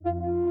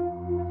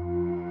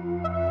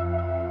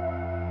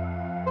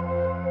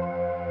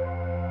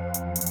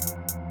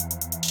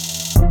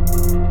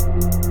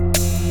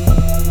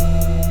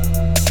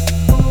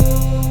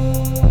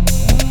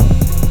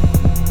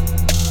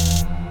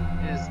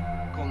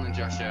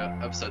Joe Show,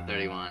 episode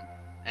 31.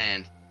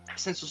 And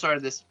since we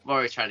started this, we've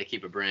always tried to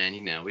keep a brand.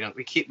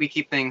 We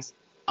keep things.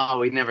 Oh,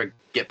 we never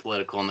get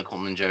political on the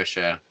Colton and Joe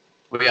Show.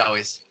 We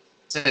always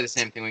say the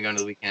same thing we go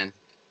into the weekend.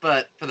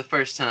 But for the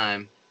first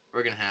time,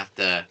 we're gonna have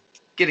to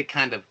get it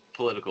kind of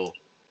political.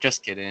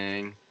 Just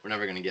kidding. We're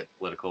never gonna get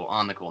political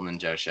on the Colton and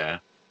Joe Show.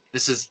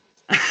 This is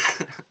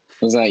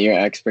Was that your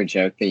expert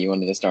joke that you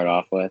wanted to start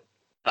off with?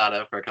 thought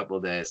of for a couple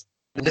of days.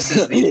 This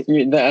is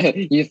You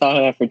thought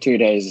of that for 2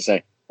 days to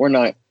say,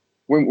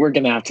 we're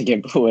gonna have to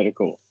get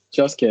political.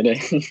 Just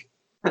kidding.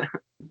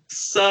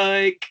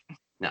 Psych.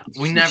 No,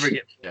 we never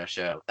get the Joe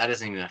Show. That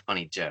isn't even a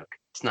funny joke.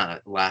 It's not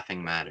a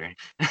laughing matter.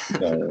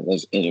 No,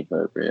 that's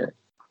inappropriate.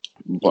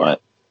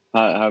 But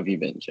how have you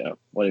been, Joe?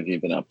 What have you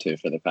been up to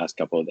for the past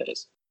couple of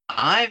days?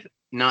 I've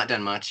not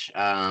done much.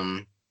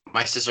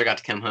 My sister got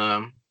to come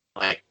home,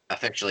 like,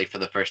 officially for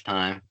the first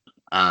time,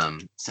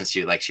 since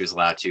she was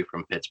allowed to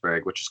from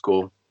Pittsburgh, which is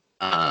cool.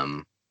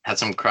 Had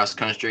some cross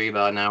country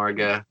about an hour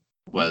ago.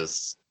 It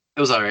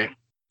was all right.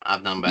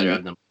 I've done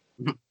better.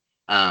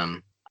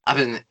 I've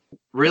been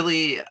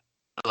really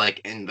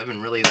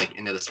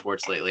into the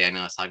sports lately. I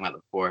know I was talking about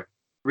it before.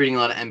 Reading a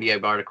lot of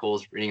NBA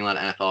articles, reading a lot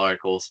of NFL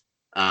articles.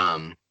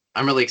 I'm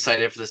really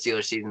excited for the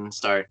Steelers season to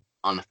start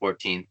on the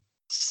 14th.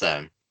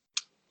 So,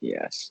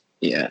 yes.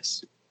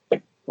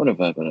 What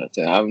have I been up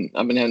to?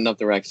 I've been heading up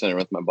the rec center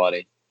with my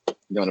buddy,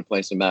 going to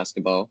play some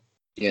basketball,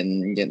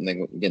 getting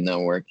that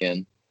work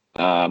in.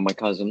 My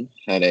cousin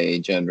had a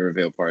gender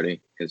reveal party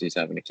because he's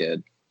having a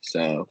kid,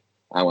 so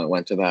I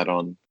went to that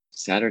on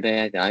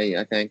Saturday,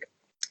 I think.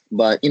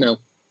 But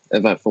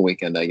eventful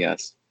weekend, I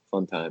guess.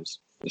 Fun times,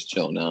 just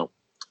chilling out.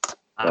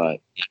 But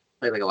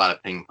played like a lot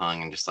of ping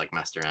pong and just like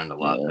messed around a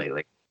lot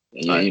lately.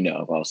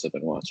 I've also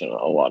been watching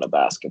a lot of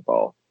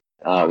basketball.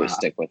 I always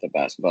stick with the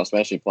basketball,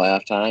 especially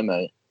playoff time.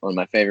 One of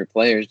my favorite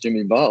players,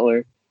 Jimmy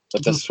Butler,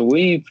 with the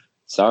sweep.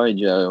 Sorry,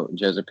 Joe.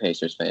 Joe's a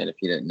Pacers fan, if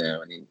you didn't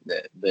know. And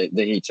the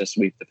Heat just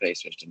sweep the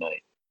Pacers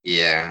tonight.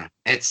 Yeah,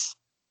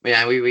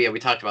 we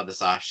talked about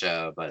this off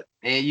show, but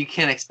you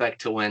can't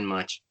expect to win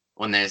much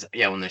when there's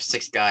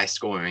 6 guys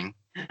scoring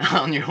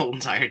on your whole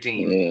entire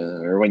team. Yeah,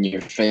 or when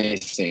you're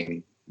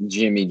facing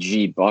Jimmy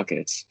G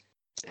buckets,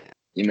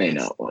 you may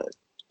not win.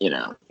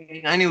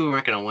 I knew we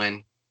weren't going to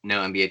win.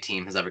 No NBA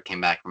team has ever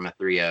came back from a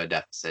 3-0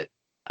 deficit.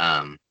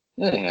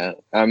 Yeah,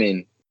 I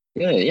mean,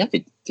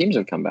 the teams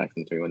have come back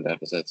from 3-1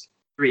 deficits.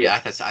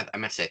 3-0. I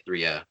meant to say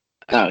 3-0.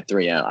 Oh,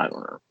 3-0. I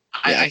don't know.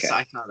 I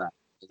saw that.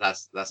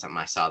 That's something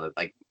I saw, that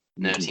like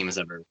no team has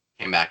ever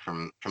came back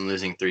from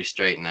losing 3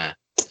 straight in a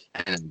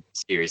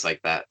series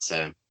like that.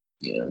 So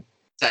yeah,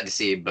 sad to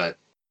see, but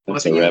they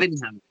That's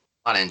didn't have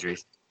a lot of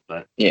injuries.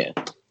 But yeah,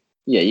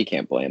 you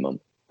can't blame them.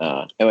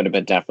 It would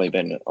have definitely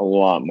been a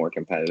lot more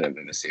competitive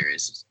in the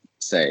series.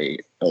 Say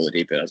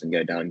Oladipo doesn't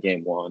go down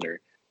game 1 or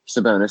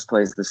Sabonis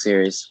plays the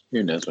series.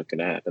 Who knows what could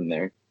happen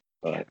there?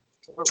 But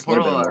it would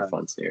have been a more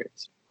fun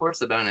series. Poor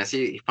Sabonis.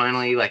 He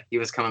finally, he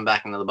was coming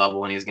back into the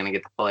bubble and he was going to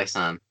get to play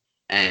some,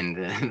 and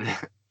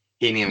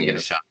he didn't even get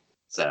a shot.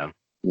 So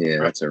yeah,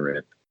 that's a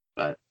rip.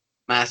 But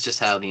that's just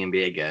how the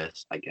NBA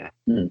goes, I guess.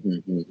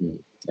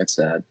 That's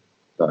sad,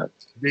 but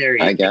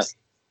I guess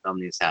some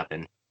news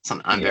happened.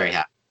 I'm very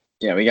happy.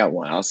 Yeah, we got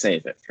one. I'll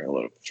save it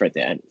for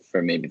the end,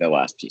 for maybe the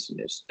last piece of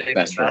news.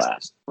 Best for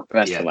last.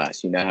 For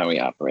last. You know how we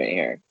operate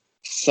here.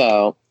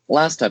 So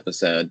last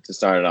episode, to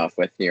start it off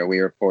with here, we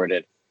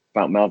reported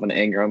about Melvin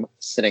Ingram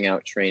sitting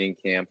out training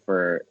camp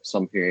for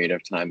some period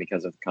of time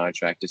because of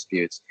contract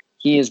disputes.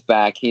 He is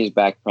back. He is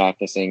back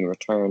practicing,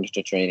 returned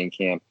to training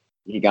camp.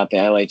 He got the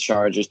LA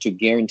Chargers to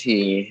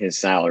guarantee his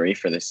salary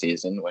for the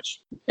season,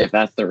 which, if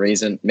that's the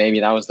reason,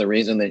 maybe that was the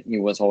reason that he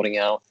was holding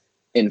out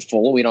in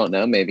full. We don't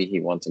know. Maybe he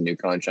wants a new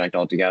contract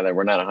altogether.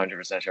 We're not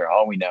 100% sure.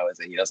 All we know is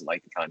that he doesn't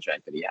like the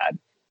contract that he had.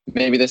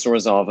 Maybe this will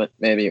resolve it.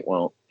 Maybe it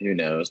won't. Who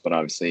knows? But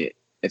obviously,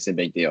 it's a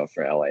big deal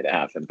for LA to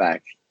have him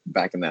back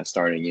in that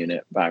starting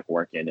unit, back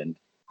working and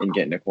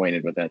getting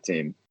acquainted with that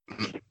team.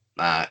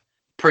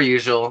 Per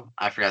usual,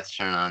 I forgot to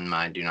turn on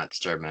my Do Not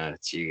Disturb mode.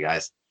 It's you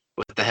guys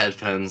with the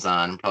headphones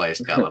on. Probably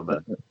just got a little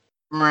bit.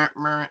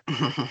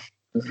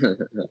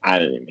 I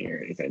didn't even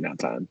hear anything that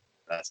time.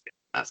 That's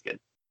good.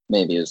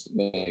 Maybe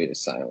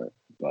it's silent.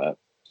 But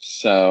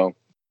so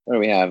what do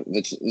we have?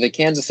 The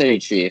Kansas City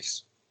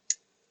Chiefs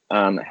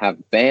have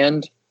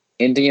banned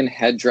Indian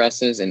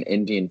headdresses and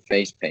Indian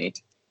face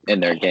paint in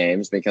their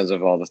games because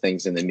of all the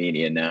things in the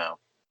media now,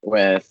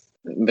 with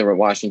the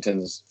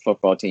Washington's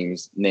football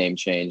team's name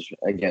change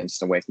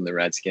away from the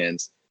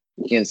Redskins.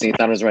 Kansas City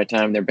thought it was the right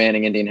time. They're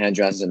banning Indian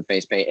headdresses and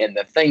face paint. And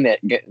the thing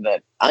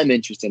that I'm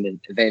interested in,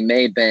 they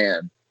may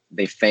ban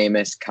the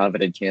famous,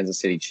 coveted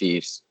Kansas City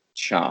Chiefs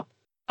chop,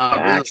 the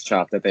axe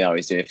chop that they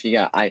always do. If you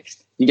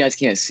guys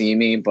can't see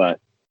me, but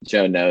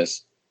Joe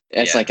knows.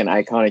 It's like an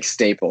iconic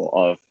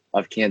staple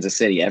of Kansas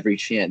City. Every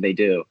chant they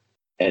do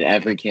at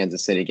every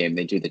Kansas City game,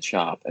 they do the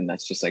chop, and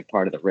that's just like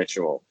part of the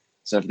ritual.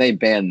 So if they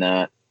ban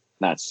that,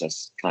 that's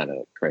just kind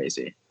of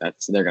crazy.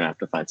 They're gonna have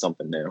to find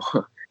something new.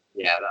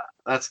 Yeah,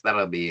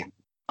 that'll be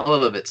a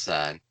little bit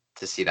sad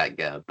to see that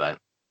go, but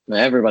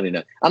Everybody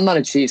knows. I'm not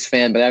a Chiefs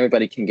fan, but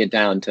everybody can get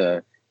down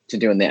to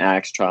doing the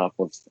axe chop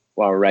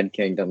while Red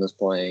Kingdom is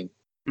playing.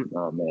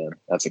 Oh man,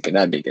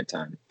 that'd be a good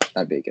time.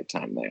 That'd be a good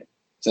time there.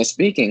 So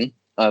speaking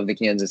of the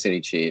Kansas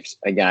City Chiefs,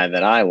 a guy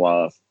that I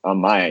love on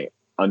my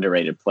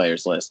underrated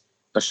players list,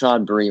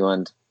 Bashaud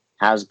Breeland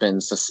has been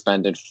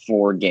suspended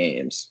 4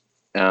 games.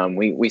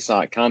 We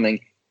saw it coming.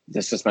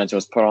 The suspension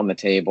was put on the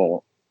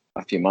table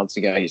a few months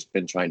ago. He's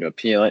been trying to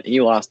appeal it. He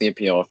lost the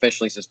appeal,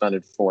 officially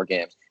suspended 4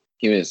 games.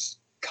 He was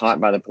caught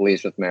by the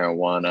police with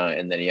marijuana,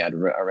 and then he had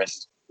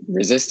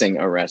resisting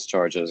arrest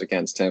charges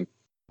against him.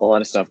 A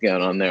lot of stuff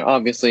going on there.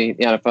 Obviously,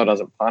 the NFL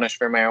doesn't punish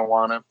for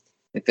marijuana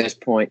at this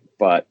point,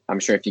 but I'm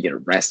sure if you get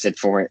arrested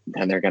for it,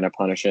 then they're going to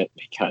punish it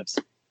because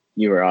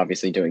you were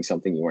obviously doing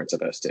something you weren't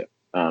supposed to.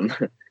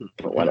 But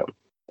whatever.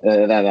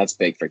 That's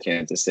big for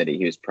Kansas City.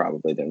 He was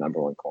probably their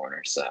number 1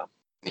 corner. So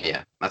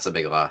yeah, that's a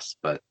big loss,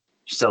 but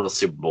still a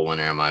Super Bowl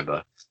winner in my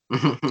book.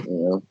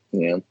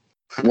 Yeah.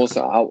 Well,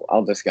 so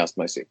I'll discuss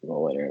my Super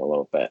Bowl winner in a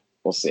little bit.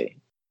 We'll see.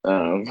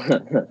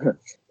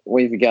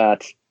 We've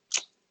got.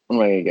 Where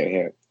am I going to go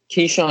here?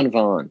 Keyshawn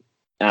Vaughn,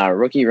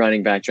 rookie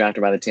running back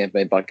drafted by the Tampa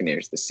Bay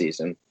Buccaneers this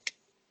season,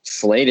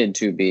 slated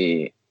to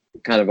be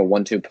kind of a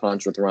 1-2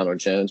 punch with Ronald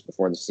Jones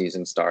before the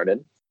season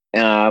started.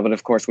 But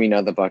of course, we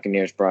know the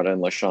Buccaneers brought in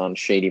LaShawn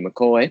Shady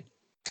McCoy.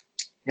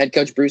 Head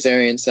coach Bruce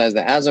Arians says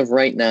that as of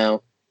right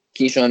now,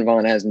 Keyshawn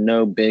Vaughn has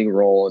no big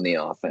role in the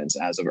offense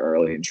as of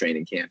early in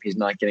training camp. He's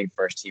not getting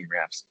first-team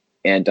reps,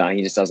 and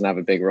he just doesn't have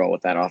a big role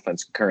with that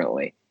offense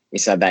currently. He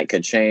said that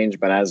could change,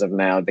 but as of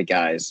now, the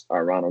guys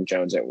are Ronald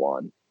Jones at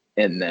 1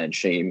 and then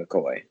Shady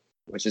McCoy,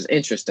 which is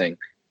interesting.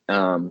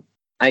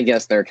 I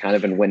guess they're kind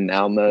of in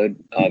win-now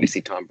mode.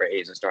 Obviously, Tom Brady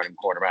is a starting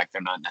quarterback.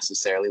 They're not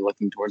necessarily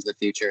looking towards the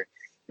future.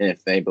 And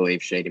if they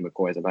believe Shady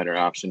McCoy is a better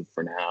option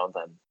for now,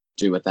 then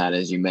do with that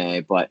as you may.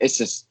 But it's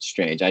just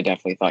strange. I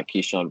definitely thought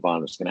Keyshawn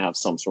Vaughn was going to have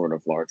some sort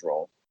of large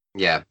role.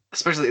 Yeah,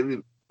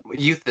 especially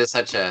youth is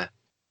such a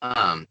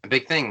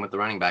big thing with the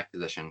running back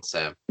position.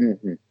 So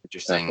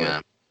interesting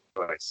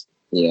choice.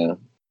 Yeah.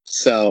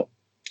 So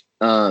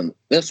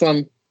this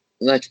one,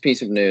 next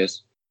piece of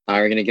news,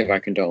 we're going to give our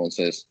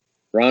condolences.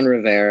 Ron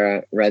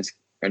Rivera,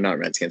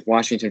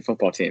 Washington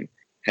football team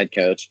head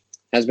coach,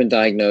 has been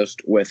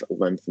diagnosed with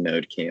lymph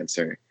node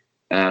cancer.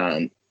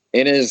 They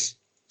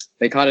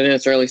caught it in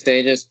its early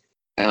stages.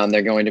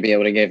 They're going to be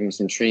able to give him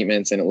some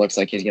treatments, and it looks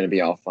like he's going to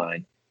be all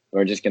fine.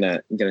 We're just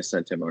gonna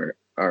send him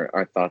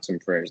our thoughts and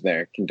prayers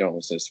there.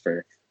 Condolences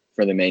for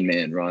the main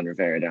man, Ron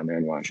Rivera, down there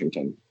in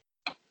Washington.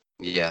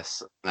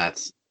 Yes,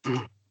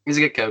 he's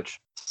a good coach.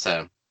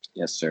 So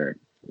yes, sir.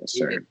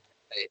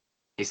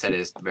 He said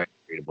it's very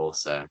treatable,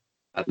 so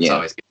that's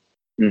always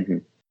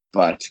good.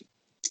 But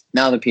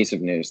now the piece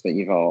of news that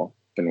you've all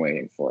been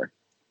waiting for.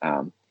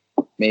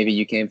 Maybe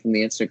you came from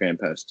the Instagram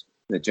post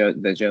that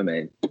Joe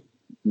made.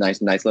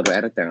 Nice little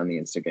edit there on the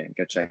Instagram.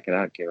 Go check it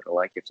out. Give it a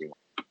like if you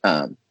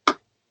want.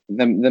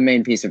 The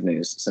main piece of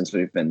news, since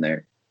we've been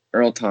there,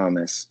 Earl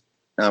Thomas.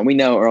 We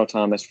know Earl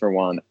Thomas for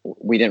one.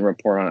 We didn't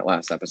report on it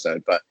last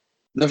episode, but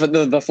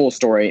the full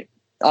story.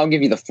 I'll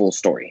give you the full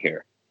story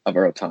here of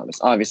Earl Thomas.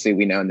 Obviously,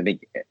 we know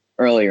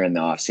earlier in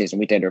the offseason,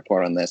 we did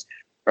report on this.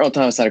 Earl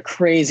Thomas had a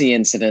crazy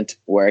incident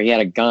where he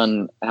had a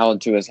gun held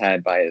to his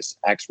head by his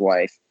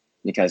ex-wife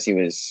because he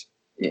was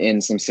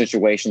in some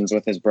situations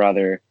with his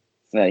brother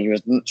that he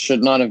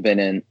should not have been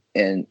in,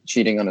 and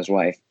cheating on his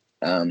wife.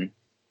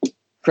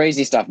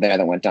 Crazy stuff there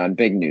that went down.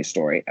 Big news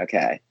story.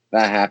 Okay,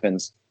 that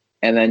happens.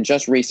 And then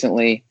just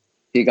recently,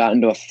 he got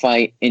into a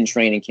fight in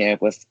training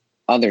camp with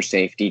other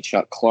safety,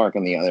 Chuck Clark,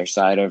 on the other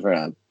side over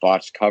a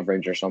botched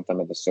coverage or something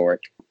of the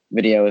sort.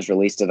 Video was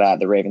released of that.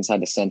 The Ravens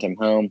had to send him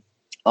home.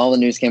 All the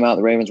news came out.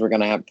 The Ravens were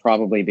going to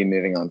probably be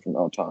moving on from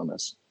Earl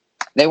Thomas.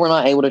 They were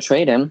not able to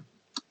trade him.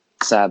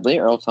 Sadly,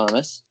 Earl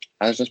Thomas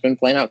has just been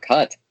plain out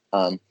cut.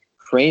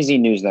 Crazy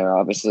news there,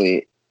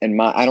 obviously.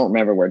 I don't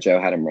remember where Joe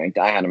had him ranked.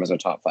 I had him as a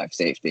top 5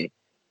 safety.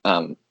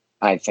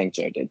 I think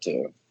Joe did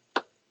too.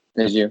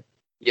 Did you?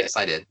 Yes,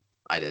 I did.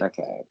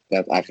 Okay,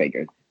 I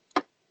figured.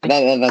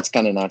 That's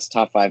kind of nuts.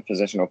 Top 5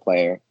 positional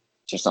player,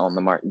 just on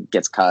the mark,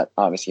 gets cut.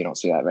 Obviously, you don't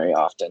see that very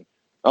often.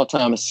 Earl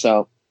Thomas.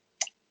 So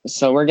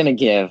we're gonna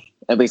give.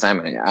 At least I'm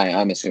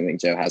assuming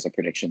Joe has a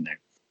prediction there.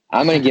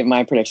 I'm gonna give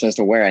my prediction as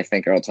to where I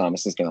think Earl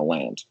Thomas is gonna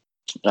land.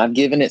 I've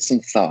given it some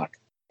thought,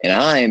 and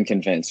I am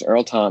convinced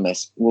Earl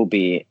Thomas will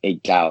be a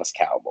Dallas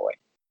Cowboy.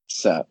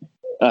 So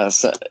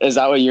is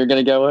that what you're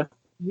gonna go with?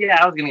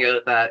 Yeah, I was going to go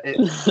with that.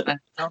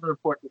 All the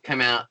reports that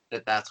came out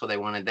that's what they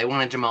wanted. They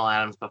wanted Jamal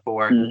Adams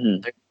before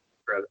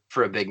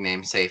for a big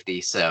name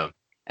safety, so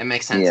it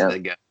makes sense that they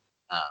go.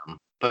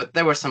 But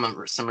there were some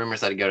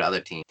rumors that he'd go to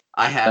other teams.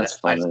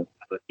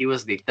 He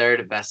was the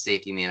 3rd best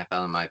safety in the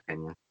NFL in my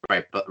opinion.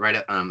 Right, but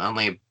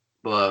only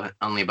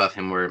above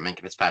him were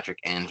Minkah Fitzpatrick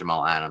and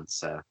Jamal Adams.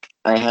 So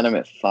I had him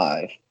at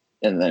 5,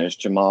 and there's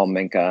Jamal,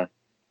 Minkah,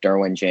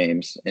 Derwin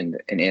James, and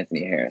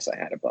Anthony Harris. I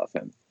had above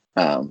him.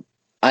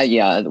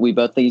 We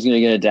both think he's going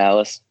to go to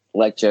Dallas.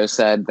 Like Joe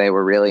said, they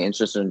were really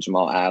interested in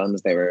Jamal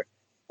Adams. They were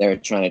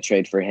trying to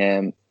trade for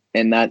him,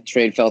 and that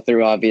trade fell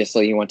through.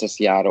 Obviously, he went to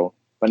Seattle.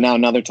 But now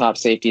another top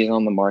safety is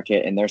on the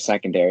market, and their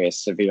secondary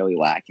is severely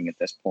lacking at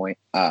this point.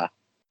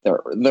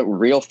 The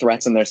real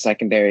threats in their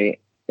secondary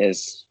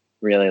is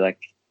really like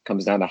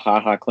comes down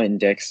to Clinton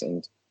Dix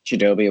and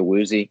Chidobe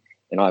Awuzie,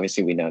 and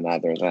obviously we know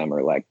neither of them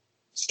are like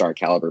star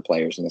caliber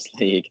players in this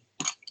league.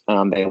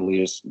 They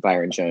lose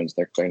Byron Jones,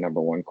 their clear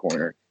number one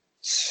corner.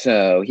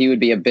 So he would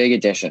be a big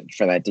addition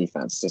for that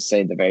defense, to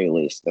say the very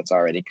least. That's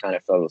already kind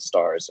of filled with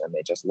stars, and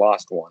they just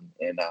lost one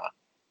in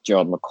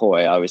Gerald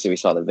McCoy. Obviously, we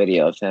saw the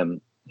video of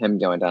him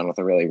going down with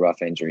a really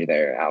rough injury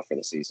there, out for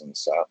the season.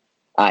 So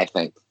I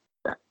think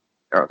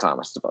Earl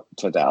Thomas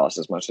to Dallas,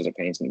 as much as it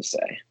pains me to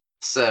say.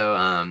 So,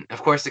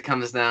 of course, it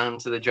comes down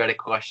to the dreaded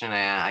question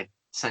I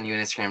sent you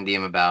an Instagram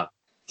DM about.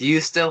 Do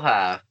you still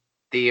have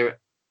the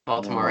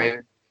Baltimore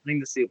Ravens winning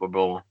the Super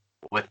Bowl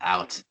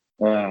without?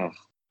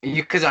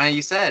 Because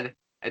you said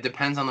it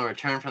depends on the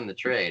return from the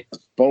trade.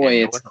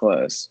 Boy, it's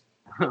close.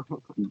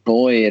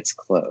 Boy, it's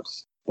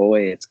close.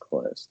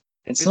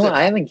 It's not.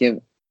 I haven't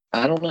given.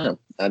 I don't know.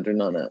 I do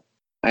not know.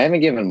 I haven't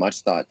given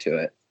much thought to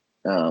it.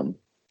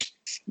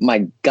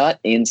 My gut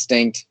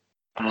instinct.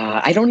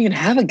 I don't even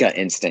have a gut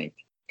instinct,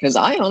 because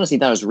I honestly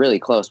thought it was really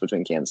close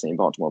between Kansas City and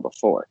Baltimore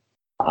before.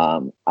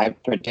 I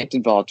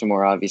predicted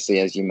Baltimore, obviously,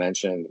 as you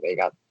mentioned. They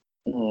got.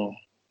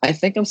 I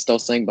think I'm still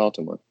saying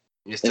Baltimore.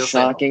 As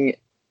shocking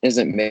as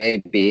it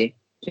may be,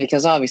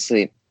 because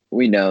obviously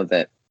we know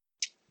that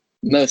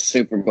most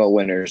Super Bowl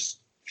winners,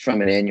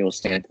 from an annual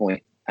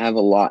standpoint, have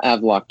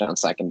locked down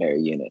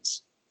secondary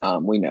units.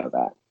 We know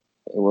that.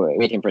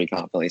 We can pretty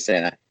confidently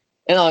say that.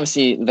 And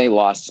obviously they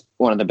lost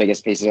one of the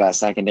biggest pieces of that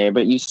secondary,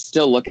 but you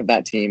still look at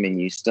that team and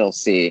you still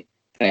see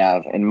they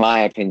have, in my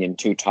opinion,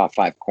 2 top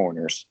 5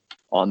 corners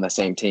on the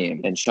same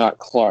team. And Chuck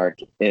Clark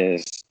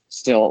is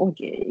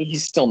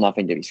he's still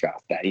nothing to be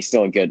scoffed at. He's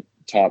still a good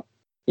top.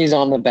 He's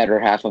on the better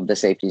half of the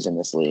safeties in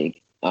this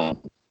league.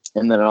 And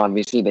then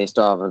obviously they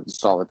still have a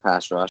solid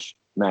pass rush.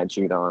 Matt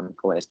Judon,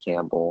 Calais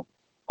Campbell.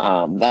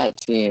 That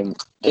team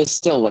is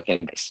still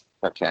looking nice.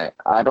 Okay.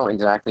 I don't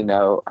exactly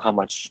know how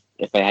much,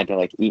 if they had to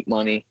like eat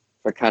money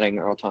for cutting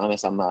Earl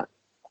Thomas. I'm not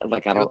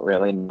like, I don't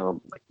really know.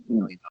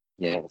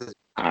 Yeah.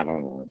 I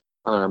don't know.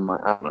 I don't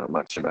know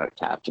much about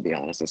cap, to be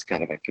honest. It's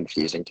kind of a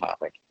confusing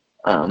topic.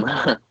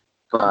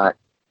 But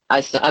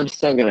I'm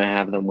still going to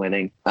have them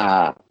winning.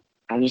 I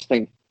just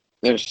think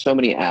there's so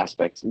many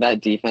aspects.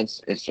 That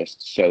defense is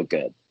just so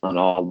good on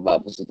all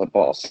levels of the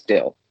ball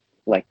still.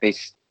 Like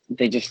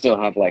they just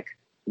still have like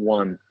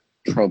one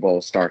Pro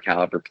Bowl star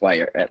caliber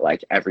player at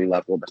like every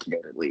level of the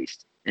field at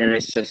least. And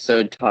it's just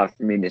so tough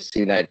for me to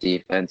see that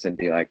defense and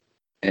be like,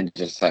 and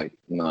just like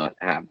not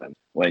have them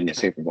winning the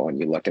Super Bowl. And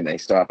you look and they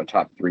still have a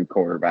top 3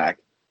 quarterback,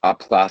 a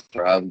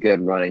plethora of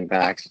good running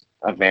backs,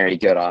 a very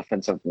good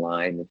offensive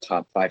line, the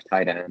top 5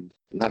 tight end.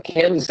 Now,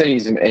 Kansas City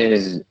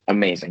is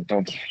amazing.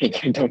 Don't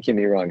get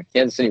me wrong. If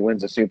Kansas City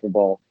wins the Super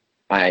Bowl,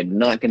 I'm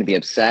not going to be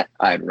upset.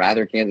 I'd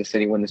rather Kansas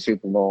City win the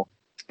Super Bowl,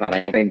 but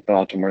I think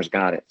Baltimore's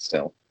got it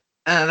still.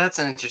 That's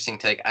an interesting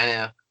take. I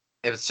know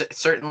it was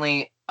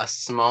certainly a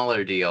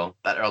smaller deal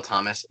that Earl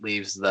Thomas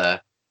leaves the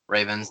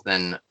Ravens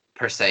than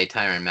per se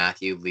Tyrann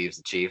Mathieu leaves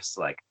the Chiefs.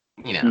 Like,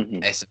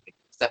 it's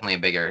definitely a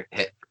bigger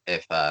hit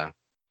if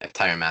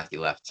Tyrann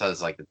Mathieu left. So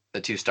it's like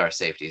the 2-star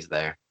safeties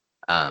there.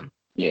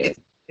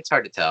 It's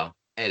hard to tell.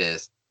 It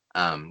is.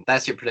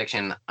 That's your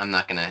prediction. I'm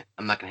not gonna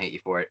hate you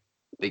for it,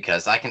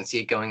 because I can see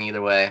it going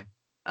either way.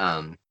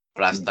 But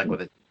I've stuck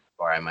with it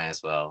before. I might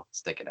as well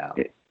stick it out.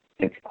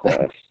 It's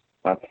close.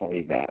 I'll tell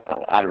you that.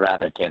 I'd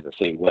rather Kansas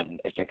City win.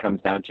 If it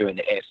comes down to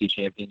an AFC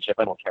Championship,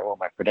 I don't care what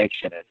my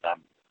prediction is.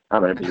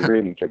 I'm going to be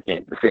rooting for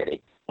Kansas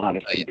City.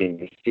 Honestly, being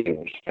a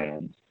Steelers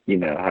fan, you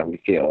know how we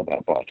feel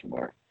about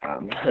Baltimore.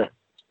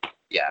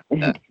 Yeah.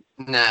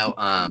 Now,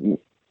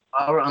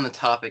 while we're on the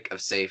topic of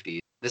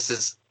safety, this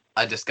is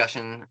a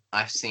discussion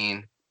I've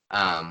seen.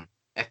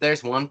 If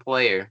there's one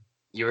player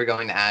you were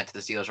going to add to the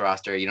Steelers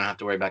roster, you don't have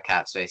to worry about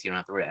cap space. You don't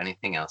have to worry about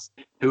anything else.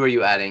 Who are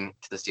you adding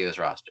to the Steelers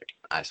roster?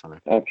 I just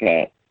want to.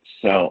 Okay,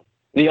 so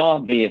the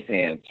obvious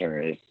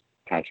answer is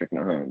Patrick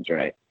Mahomes,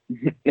 right?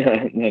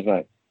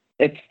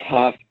 It's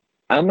tough.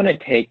 I'm gonna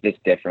take this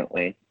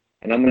differently,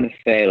 and I'm gonna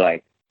say,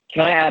 like,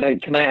 can I add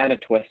a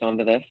twist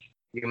onto this?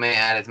 You may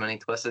add as many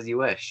twists as you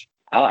wish.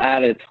 I'll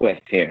add a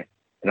twist here,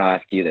 and I'll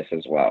ask you this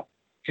as well.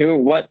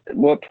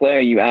 What player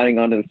are you adding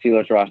onto the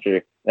Steelers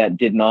roster that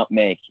did not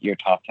make your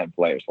top 10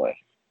 players list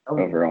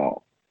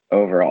overall,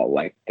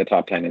 like the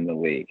top 10 in the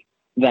league?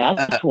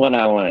 That's what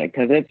I wanted,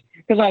 because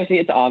obviously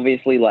it's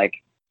obviously like,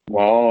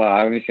 well,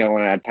 obviously I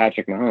want to add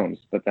Patrick Mahomes,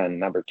 but then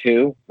number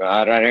 2,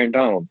 I'd add Aaron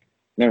Donald.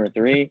 Number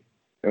 3,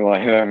 well,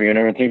 whoever your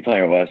number 3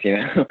 player was,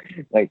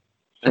 like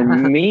for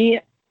me,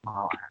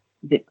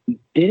 it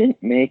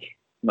didn't make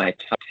my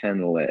top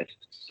 10 list.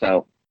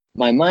 So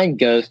my mind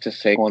goes to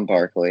Saquon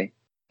Barkley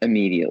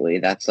immediately.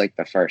 That's like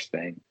the first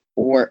thing.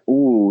 Or,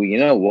 you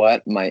know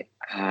what?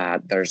 I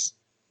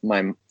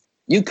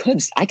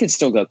could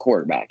still go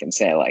quarterback and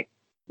say like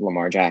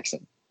Lamar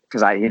Jackson,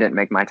 because he didn't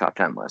make my top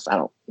 10 list.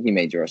 He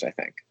made yours, I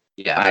think.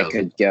 Yeah. I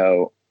could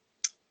go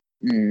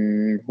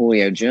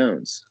Julio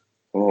Jones.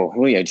 Oh,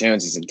 Julio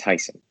Jones is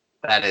enticing.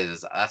 That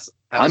was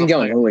I'm a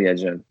going player. Julio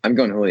Jones. I'm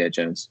going Julio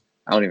Jones.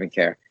 I don't even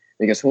care.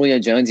 Because Julio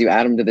Jones, you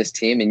add him to this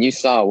team, and you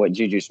saw what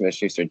Juju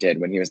Smith-Schuster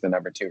did when he was the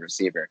number 2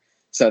 receiver.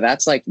 So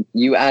that's like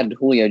you add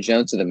Julio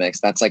Jones to the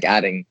mix. That's like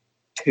adding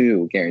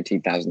 2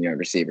 guaranteed 1,000-yard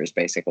receivers,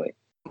 basically.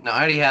 No, I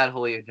already had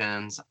Julio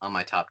Jones on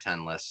my top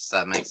 10 list, so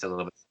that makes it a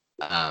little bit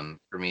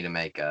for me to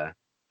make a.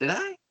 Did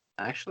I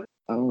actually?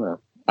 I don't know.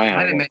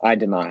 I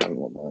did not have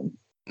one.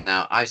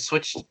 Now I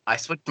switched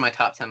my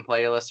top 10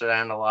 player list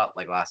around a lot,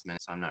 like last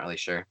minute, so I'm not really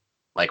sure.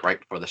 Like right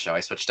before the show, I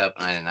switched up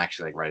and I didn't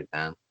actually like write it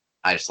down.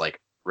 I just like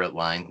wrote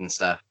lines and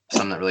stuff, so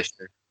I'm not really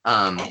sure.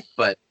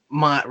 But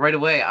right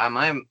away,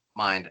 my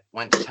mind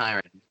went to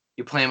Tyron.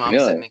 You play him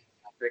opposite Really?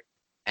 Patrick,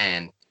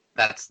 and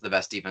that's the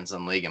best defense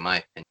in the league in my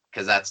opinion,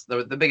 because that's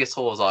the biggest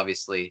hole is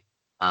obviously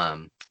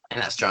in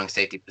that strong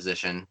safety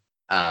position,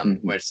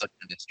 where it's such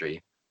a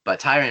mystery. But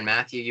Tyron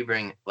Matthew, you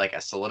bring like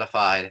a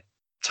solidified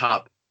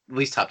top, at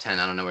least top 10.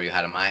 I don't know where you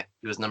had him.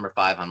 He was number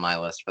 5 on my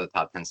list for the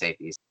top 10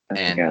 safeties. I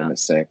think And I had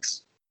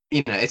 6.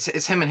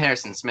 it's him and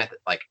Harrison Smith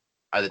like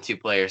are the 2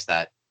 players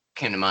that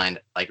came to mind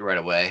like right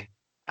away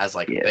as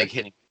like big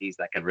hitting keys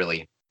that could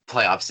really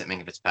play opposite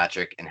Minka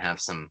Fitzpatrick and have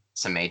some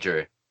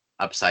major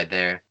upside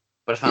there.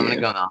 But if I'm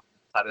gonna go on the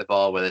opposite side of the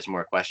ball where there's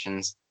more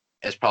questions,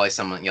 it's probably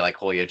someone like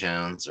Julio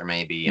Jones or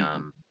maybe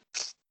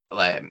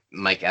like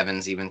Mike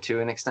Evans even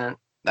to an extent.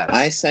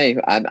 I said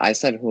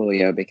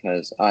Julio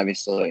because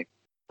obviously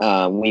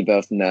we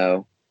both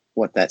know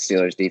what that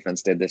Steelers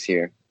defense did this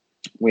year.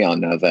 We all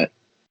know that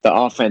the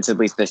offense, at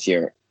least this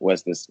year,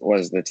 was the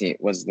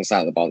side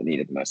of the ball that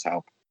needed the most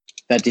help.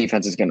 That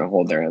defense is going to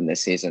hold their own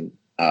this season.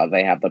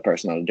 They have the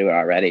personnel to do it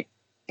already,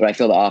 but I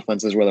feel the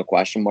offense is where the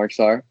question marks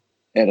are,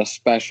 and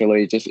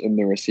especially just in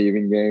the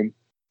receiving game.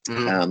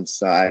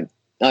 So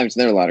there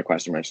are a lot of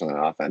question marks on the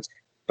offense.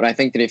 But I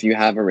think that if you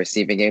have a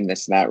receiving game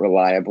that's that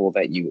reliable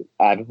that you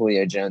add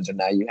Julio Jones and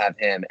now you have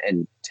him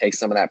and take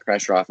some of that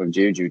pressure off of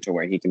Juju to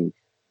where he can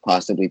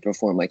possibly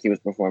perform like he was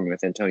performing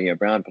with Antonio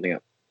Brown, putting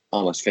up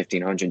almost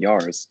 1,500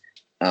 yards,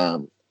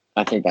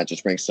 I think that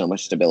just brings so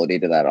much stability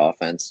to that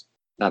offense.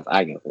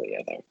 I go Julio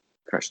there,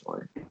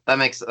 personally. That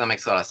makes a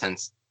lot of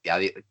sense. Yeah,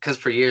 because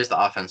for years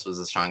the offense was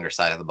the stronger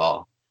side of the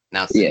ball.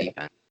 Now it's the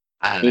defense.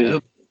 I don't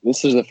know.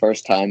 This is the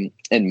first time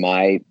in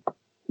my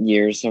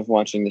years of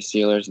watching the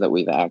Steelers that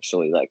we've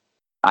actually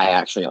I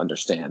actually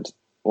understand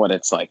what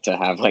it's like to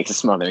have like a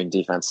smothering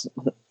defense.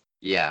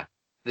 Yeah,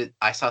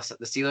 I saw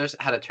the Steelers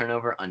had a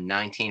turnover on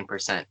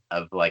 19%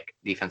 of like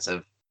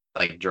defensive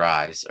like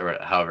drives or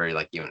however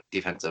like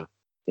defensive.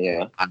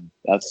 Yeah,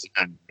 that's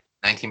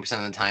 19%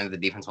 of the time the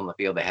defense on the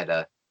field they had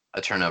a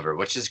turnover,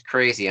 which is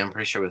crazy. I'm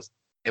pretty sure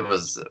it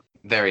was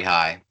very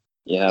high.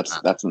 Yeah,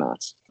 that's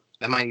nuts.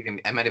 It might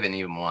have been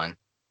even one,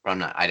 but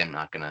I'm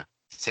not gonna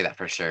say that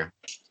for sure.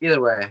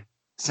 Either way,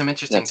 some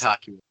interesting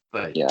talk here,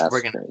 but yeah,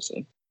 we're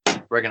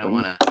gonna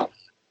want to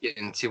get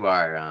into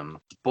our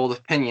bold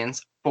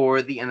opinions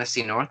for the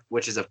NFC North,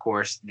 which is of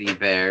course the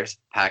Bears,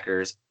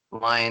 Packers,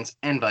 Lions,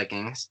 and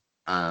Vikings.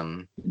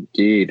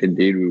 Indeed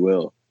we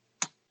will.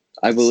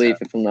 I believe,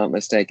 if I'm not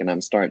mistaken,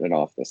 I'm starting it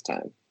off this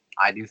time.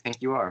 I do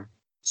think you are.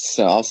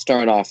 So I'll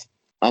start off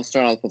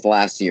with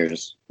last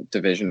year's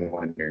division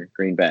winner,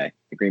 Green Bay.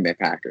 The Green Bay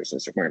Packers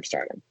is where I'm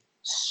starting.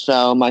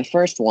 So my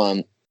first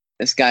one,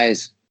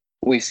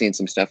 we've seen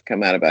some stuff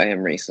come out about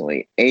him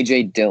recently.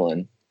 A.J.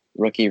 Dillon,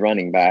 rookie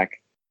running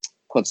back,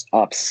 puts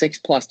up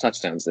 6+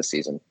 touchdowns this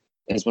season,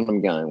 is what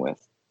I'm going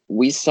with.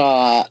 We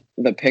saw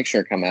the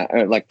picture come out,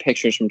 or like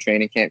pictures from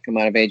training camp come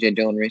out of A.J.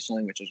 Dillon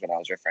recently, which is what I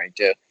was referring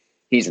to.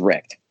 He's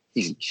ripped.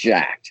 He's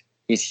jacked.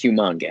 He's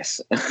humongous.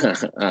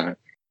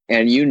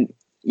 And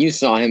you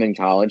saw him in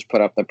college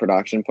put up the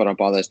production, put up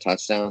all those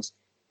touchdowns.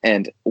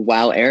 And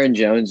while Aaron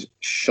Jones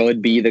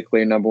should be the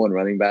clear number 1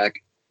 running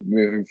back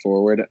moving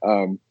forward,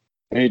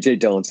 A.J.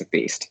 Dillon's a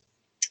beast.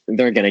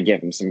 They're going to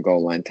give him some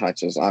goal line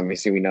touches.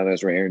 Obviously, we know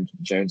those were Aaron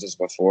Jones's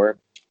before.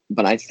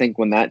 But I think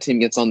when that team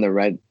gets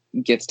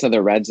to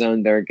the red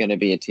zone, they're going to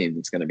be a team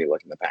that's going to be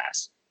looking to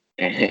pass.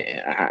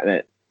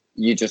 And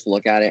you just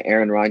look at it.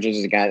 Aaron Rodgers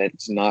is a guy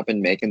that's not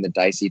been making the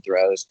dicey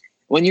throws.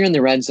 When you're in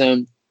the red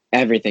zone,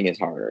 everything is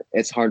harder.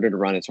 It's harder to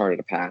run. It's harder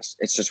to pass.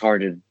 It's just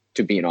harder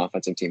to be an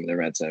offensive team in the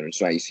red zone, which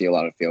is why you see a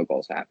lot of field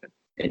goals happen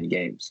in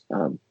games.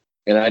 And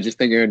I just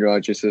think Aaron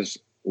Rodgers has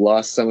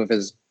lost some of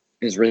his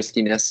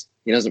riskiness.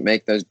 He doesn't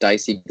make those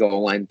dicey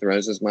goal line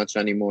throws as much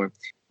anymore.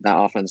 That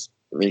offense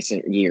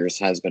recent years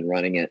has been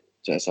running it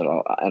just at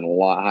a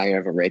lot higher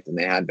of a rate than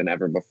they had been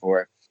ever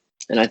before.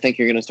 And I think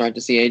you're going to start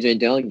to see A.J.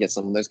 Dillon get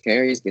some of those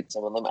carries, get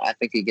some of them. I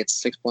think he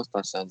gets 6+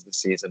 touchdowns this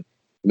season,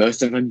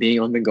 most of them being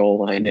on the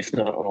goal line, if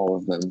not all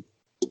of them.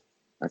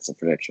 That's a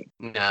prediction.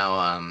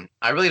 Now,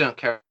 I really don't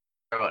care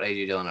about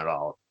A.J. Dillon at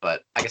all,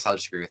 but I guess I'll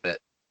just agree with it.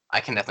 I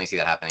can definitely see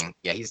that happening.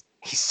 Yeah, he's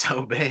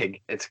so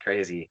big. It's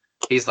crazy.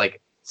 He's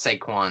like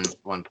Saquon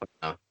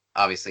 1.0.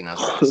 Obviously not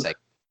Saquon,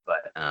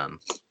 but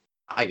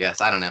I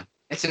guess I don't know.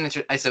 It's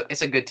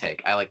a good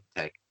take. I like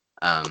the take.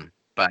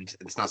 But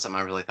it's not something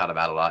I really thought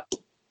about a lot.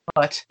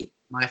 But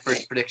my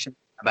first prediction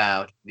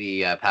about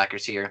the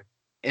Packers here,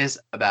 is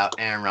about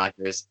Aaron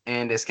Rodgers,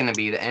 and it's going to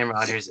be that Aaron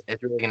Rodgers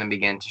is really going to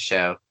begin to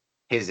show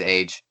his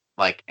age,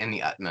 like in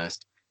the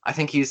utmost. I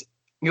think you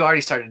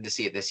already started to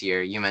see it this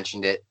year. You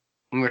mentioned it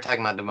when we were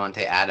talking about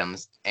Devontae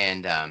Adams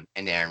and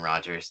Aaron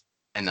Rodgers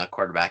and the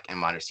quarterback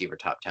and wide receiver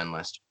top 10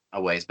 list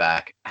a ways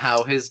back.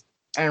 How his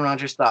Aaron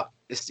Rodgers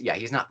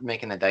he's not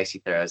making the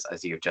dicey throws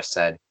as you just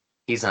said.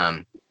 He's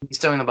throwing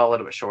the ball a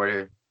little bit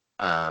shorter.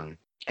 And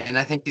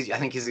I think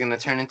he's going to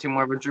turn into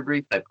more of a Drew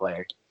Brees type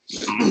player.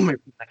 We're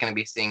not going to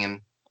be seeing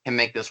him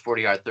make those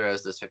 40-yard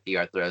throws, those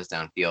 50-yard throws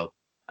downfield,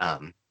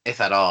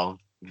 if at all,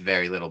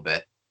 very little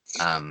bit.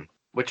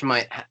 Which you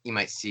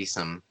might see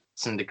some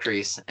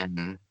decrease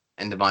in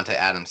Devontae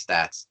Adams'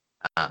 stats.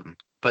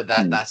 But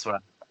that's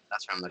what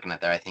I'm looking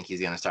at there. I think he's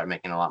going to start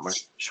making a lot more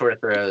shorter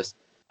throws.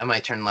 I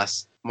might turn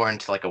more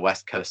into like a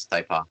West Coast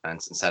type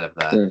offense instead of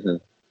the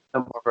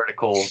more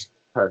vertical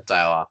pro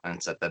style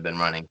offense that they've been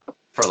running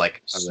for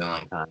like a really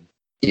long time.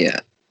 Yeah.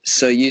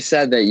 So you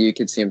said that you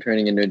could see him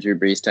turning into a Drew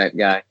Brees type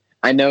guy.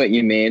 I know what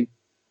you mean,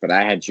 but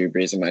I had Drew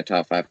Brees in my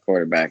top 5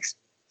 quarterbacks.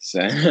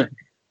 So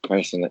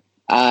personally,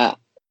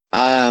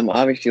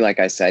 obviously, like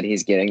I said,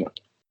 he's getting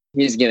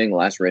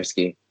less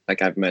risky,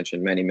 like I've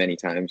mentioned many, many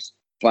times.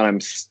 But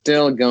I'm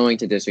still going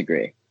to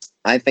disagree.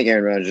 I think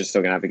Aaron Rodgers is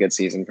still going to have a good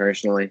season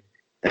personally,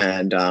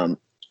 and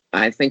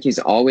I think he's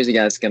always a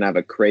guy that's going to have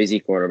a crazy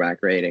quarterback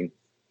rating.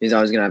 He's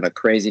always going to have a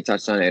crazy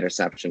touchdown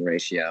interception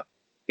ratio.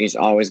 He's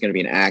always going to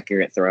be an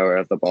accurate thrower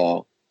of the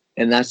ball.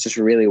 And that's just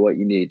really what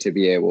you need to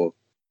be able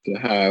to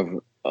have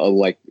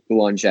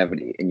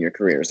longevity in your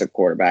career as a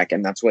quarterback.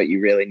 And that's what you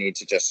really need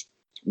to just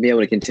be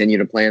able to continue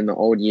to play in the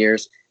old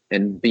years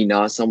and be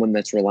not someone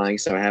that's relying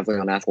so heavily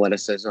on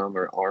athleticism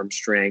or arm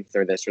strength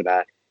or this or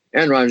that.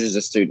 Aaron Rodgers is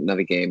a student of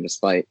the game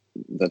despite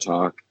the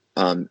talk.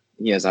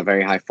 He has a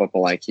very high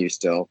football IQ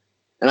still.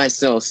 And I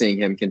still see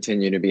him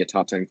continue to be a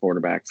top 10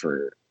 quarterback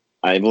for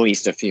at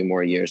least a few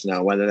more years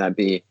now, whether that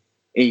be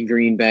in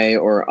Green Bay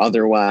or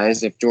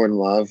otherwise if Jordan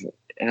Love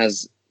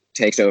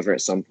takes over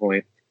at some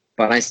point.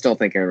 But I still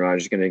think Aaron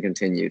Rodgers is going to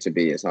continue to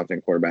be a top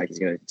 10 quarterback. He's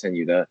going to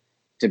continue to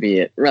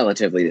be at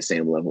relatively the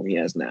same level he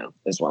has now,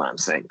 is what I'm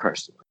saying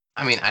personally.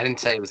 I mean, I didn't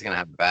say he was going to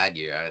have a bad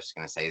year. I was just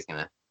going to say he's going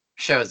to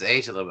show his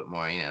age a little bit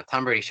more. You know,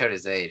 Tom Brady showed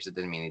his age. That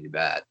didn't mean he'd be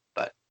bad.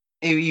 But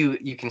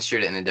you can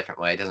shoot it in a different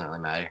way. It doesn't really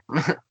matter.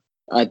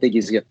 I think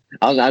he's good.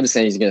 I'm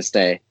saying he's going to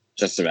stay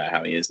just about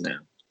how he is now.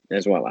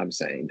 Is what I'm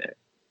saying there.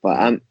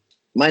 But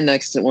my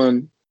next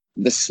one,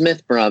 the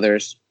Smith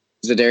brothers,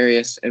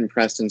 Zadarius and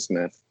Preston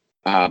Smith,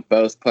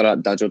 both put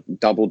up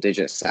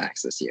double-digit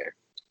sacks this year,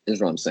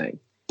 is what I'm saying.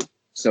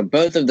 So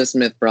both of the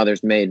Smith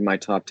brothers made my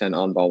top 10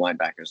 on-ball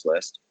linebackers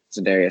list.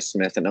 Zadarius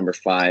Smith at number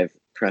 5,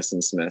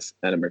 Preston Smith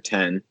at number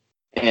 10.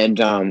 And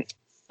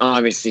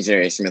obviously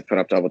Zadarius Smith put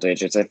up double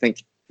digits. I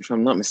think, if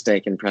I'm not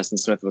mistaken, Preston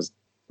Smith was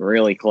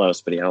really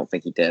close, but I don't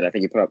think he did. I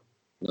think he put up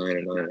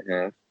 9 or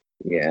 9.5.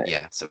 Yeah.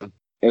 Yeah, so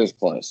it was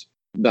close.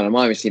 But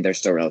obviously they're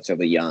still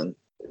relatively young.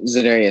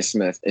 Zadarius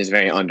Smith is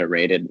very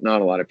underrated.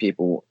 Not a lot of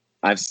people,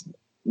 I've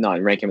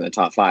not rank him in the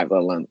top 5,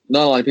 let alone,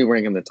 not a lot of people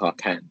rank him in the top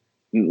 10,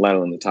 let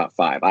alone the top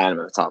 5. I had him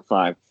in the top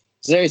 5.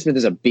 Zadarius Smith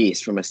is a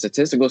beast from a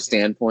statistical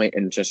standpoint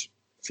and just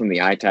from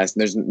the eye test.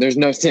 There's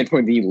no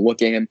standpoint that you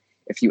look at him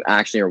if you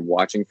actually are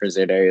watching for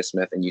Zadarius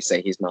Smith and you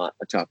say he's not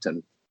a top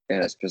 10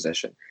 in his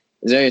position.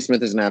 Zadarius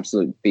Smith is an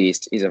absolute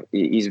beast.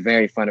 He's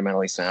very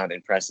fundamentally sound,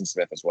 and Preston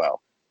Smith as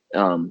well.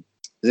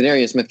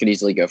 Zadarius Smith could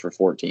easily go for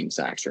 14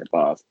 sacks or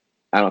above.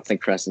 I don't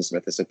think Preston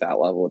Smith is at that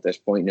level at this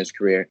point in his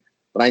career,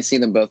 but I see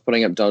them both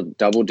putting up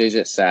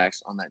double-digit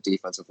sacks on that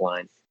defensive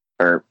line.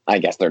 Or I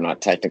guess they're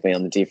not technically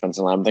on the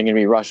defensive line. They're going to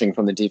be rushing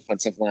from the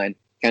defensive line.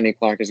 Kenny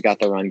Clark has got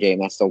the run game.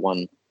 That's the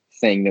one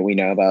thing that we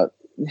know about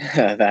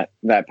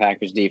that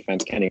Packers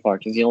defense. Kenny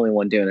Clark is the only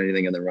one doing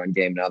anything in the run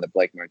game now that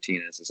Blake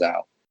Martinez is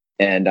out.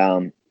 And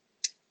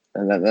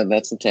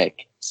that's the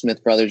take.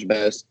 Smith brothers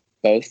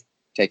both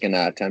taking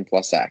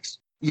 10-plus sacks.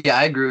 Yeah,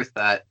 I agree with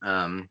that.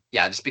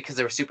 Just because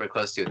they were super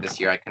close to it this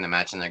year, I can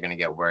imagine they're going to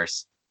get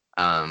worse.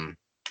 I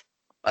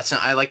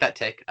like that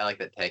take.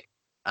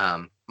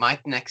 My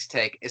next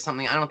take is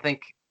something I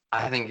think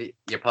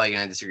you're probably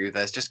going to disagree with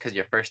us just because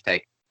your first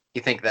take,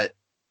 you think that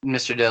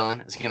Mr.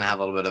 Dillon is going to have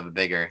a little bit of a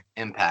bigger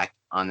impact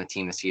on the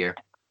team this year.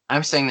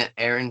 I'm saying that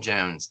Aaron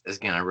Jones is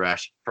going to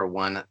rush for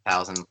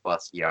 1,000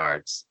 plus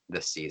yards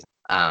this season.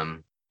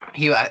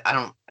 He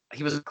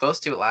was close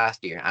to it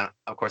last year.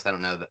 Of course, I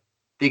don't know the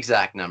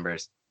exact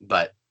numbers,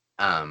 but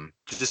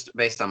just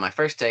based on my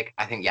first take,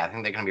 I think they're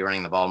going to be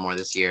running the ball more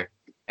this year.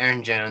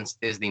 Aaron Jones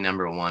is the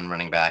number 1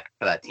 running back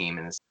for that team,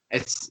 and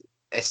it's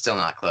still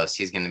not close.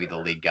 He's going to be the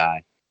lead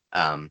guy.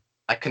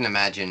 I couldn't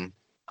imagine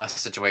a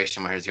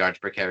situation where his yards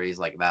per carry is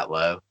like that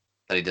low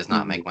that he does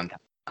not make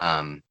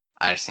 1,000.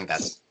 I just think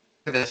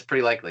that's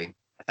pretty likely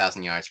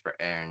 1,000 yards for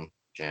Aaron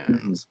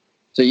Jones.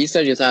 So you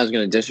said you thought I was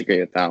going to disagree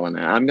with that one.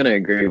 I'm going to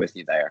agree with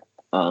you there.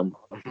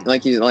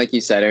 Like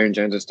you said, Aaron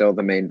Jones is still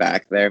the main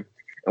back there.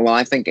 And while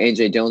I think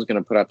A.J. Dillon's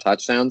going to put up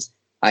touchdowns,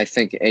 I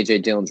think A.J.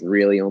 Dillon's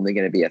really only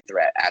going to be a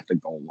threat at the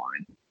goal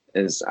line.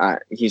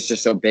 He's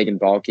just so big and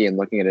bulky, and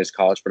looking at his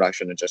college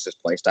production and just his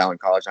play style in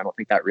college, I don't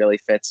think that really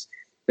fits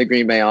the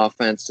Green Bay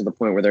offense to the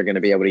point where they're going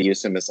to be able to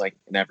use him as like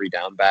an every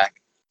down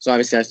back. So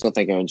obviously, I still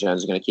think Aaron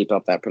Jones is going to keep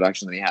up that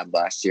production that he had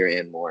last year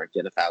and more,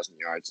 get 1,000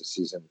 yards this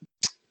season.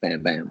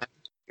 Bam, bam.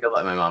 You'll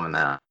let my mom in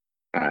that.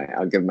 All right,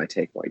 I'll give my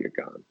take while you're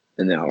gone,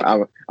 and then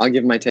I'll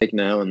give my take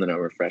now, and then I'll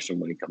refresh him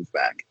when he comes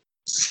back.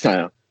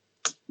 So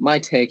my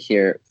take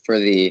here for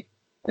the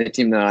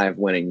team that I have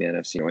winning the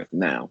NFC North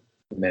now,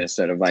 the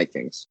Minnesota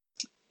Vikings,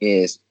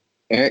 is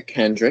Eric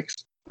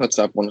Kendricks puts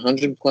up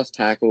 100+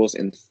 tackles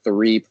and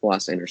 3+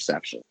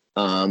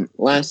 interceptions.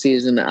 Last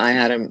season,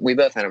 we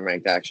both had him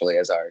ranked actually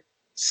as our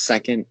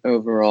second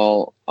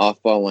overall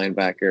off-ball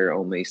linebacker,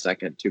 only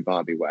second to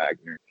Bobby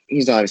Wagner.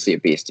 He's obviously a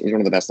beast. He's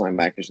one of the best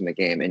linebackers in the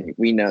game, and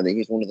we know that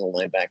he's one of the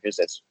linebackers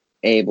that's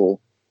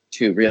able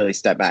to really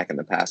step back in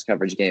the pass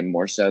coverage game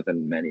more so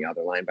than many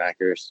other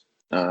linebackers.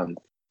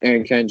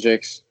 Aaron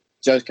Kendricks,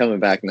 Joe's coming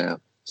back now,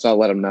 so I'll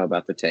let him know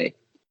about the take.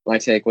 My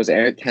take was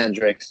Eric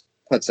Kendricks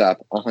puts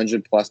up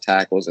 100+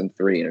 tackles and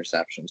 3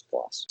 interceptions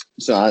plus.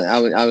 So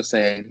I was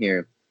saying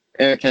here,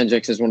 Eric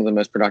Kendricks is one of the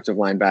most productive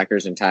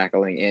linebackers in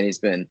tackling, and he's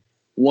been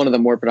one of the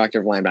more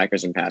productive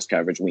linebackers in pass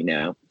coverage, we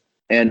know.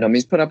 And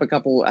he's put up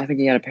I think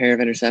he had a pair of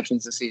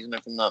interceptions this season,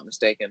 if I'm not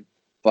mistaken.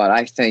 But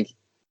I think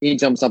he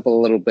jumps up a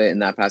little bit in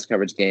that pass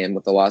coverage game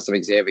with the loss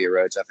of Xavier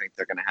Rhodes. I think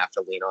they're going to have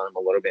to lean on him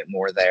a little bit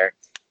more there.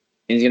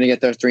 And he's going to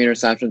get those 3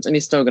 interceptions, and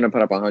he's still going to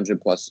put up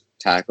 100+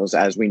 tackles,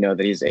 as we know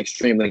that he's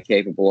extremely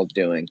capable of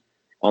doing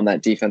on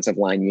that defensive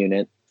line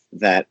unit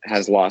that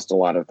has lost a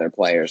lot of their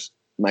players.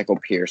 Michael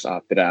Pierce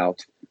opted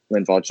out.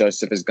 Linval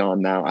Joseph is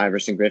gone now.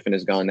 Iverson Griffin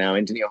is gone now.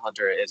 And Danielle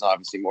Hunter is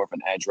obviously more of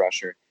an edge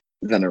rusher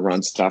than a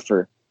run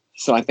stuffer.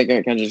 So I think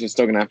Eric Kendricks is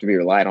still going to have to be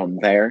relied on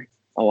there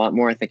a lot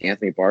more. I think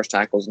Anthony Barr's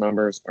tackles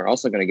numbers are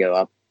also going to go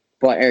up.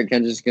 But Eric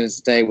Kendricks is going to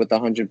stay with the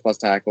 100+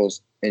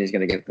 tackles, and he's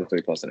going to get the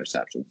 3+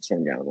 interceptions. That's what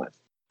I'm going with.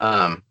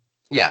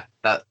 Yeah,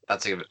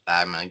 that's a good.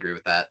 I'm gonna agree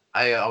with that.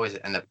 I always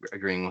end up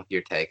agreeing with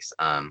your takes.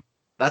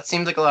 That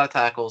seems like a lot of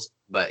tackles,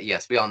 but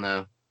yes, we all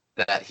know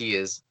that he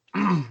is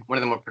one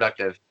of the more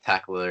productive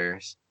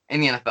tacklers in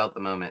the NFL at the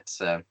moment.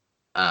 So,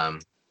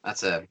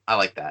 I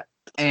like that.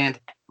 And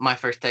my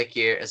first take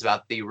here is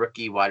about the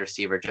rookie wide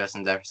receiver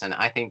Justin Jefferson.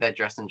 I think that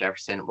Justin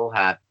Jefferson will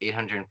have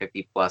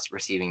 850+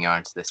 receiving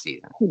yards this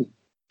season,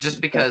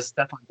 just because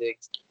Stephon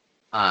Diggs,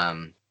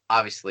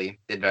 obviously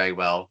did very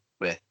well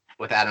with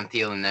Adam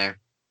Thielen there,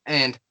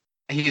 and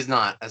he's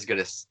not as good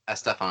as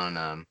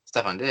Stephon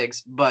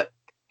Diggs, but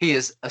he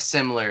is a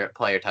similar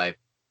player type.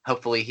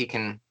 Hopefully, he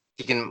can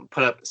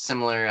put up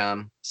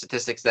similar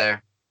statistics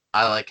there.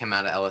 I like him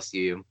out of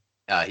LSU.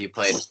 He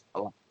played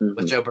a lot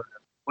with Joe Burrow,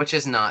 which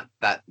is not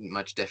that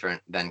much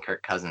different than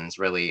Kirk Cousins.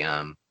 Really,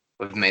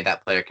 we've made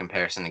that player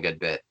comparison a good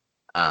bit.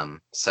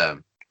 So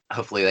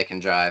hopefully they can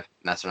drive.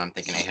 And that's what I'm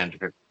thinking.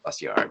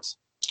 850+ yards.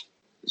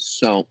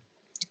 So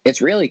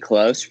it's really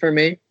close for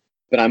me,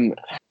 but I'm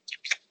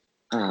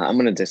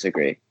going to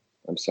disagree.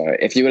 I'm sorry.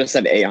 If you would have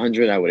said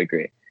 800, I would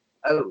agree.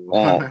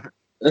 Oh,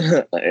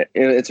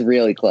 it's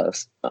really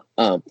close.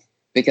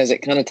 Because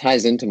it kind of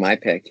ties into my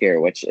pick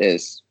here, which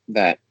is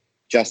that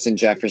Justin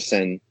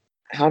Jefferson.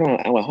 How do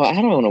I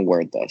want to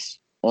word this?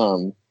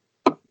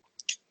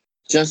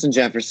 Justin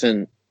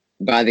Jefferson,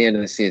 by the end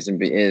of the season,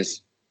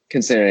 is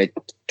considered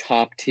a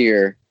top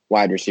tier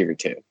wide receiver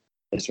too.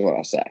 That's what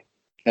I'll say.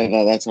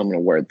 That's how I'm going to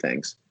word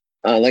things.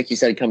 Like you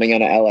said, coming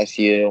out of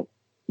LSU,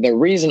 the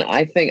reason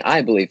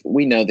I believe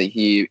we know that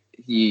he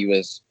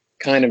was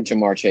kind of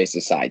Jamar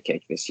Chase's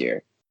sidekick this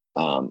year,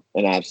 an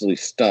absolute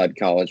stud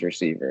college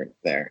receiver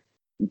there.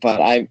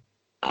 But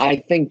I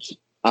think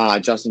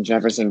Justin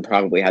Jefferson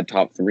probably had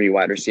top 3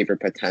 wide receiver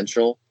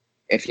potential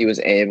if he was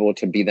able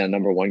to be the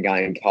number 1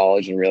 guy in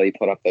college and really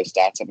put up those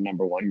stats of a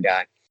number 1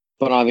 guy.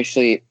 But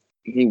obviously,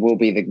 he will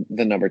be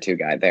the number 2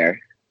 guy there.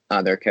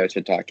 Their coach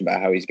had talked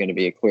about how he's going to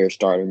be a clear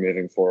starter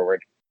moving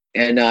forward.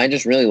 And I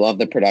just really love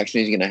the production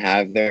he's going to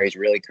have there. He's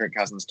really Kirk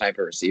Cousins type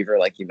of receiver,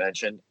 like you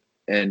mentioned.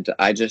 And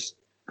I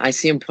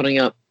see him putting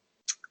up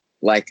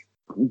like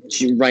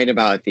right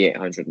about at the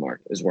 800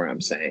 mark is where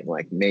I'm saying,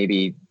 like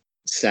maybe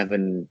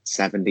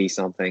 770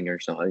 something or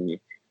something,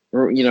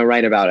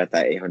 right about at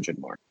that 800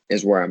 mark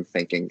is where I'm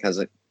thinking.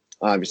 Because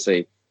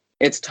obviously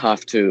it's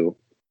tough to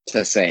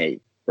say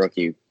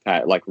rookie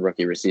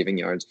receiving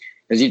yards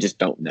because you just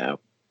don't know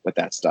with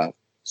that stuff.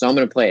 So I'm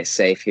going to play it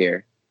safe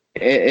here.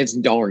 It's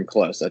darn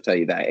close, I'll tell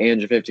you that.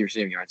 850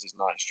 receiving yards is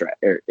not a stretch.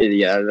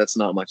 That's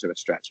not much of a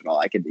stretch at all.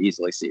 I could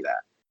easily see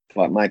that.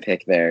 But my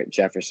pick there,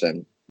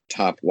 Jefferson,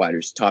 top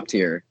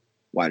tier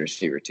wide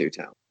receiver 2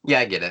 talent. Yeah,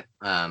 I get it.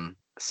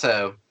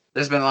 So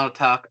there's been a lot of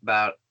talk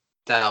about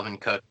Dalvin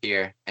Cook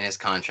here and his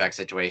contract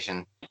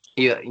situation.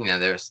 He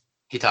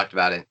talked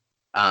about it.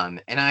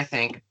 And I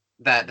think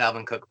that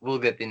Dalvin Cook will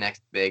get the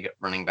next big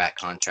running back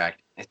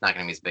contract. It's not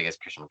going to be as big as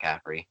Christian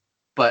McCaffrey,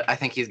 but I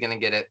think he's going to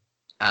get it.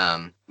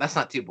 That's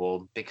not too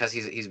bold because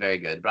he's very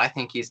good, but I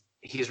think he's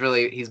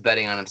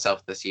betting on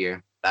himself this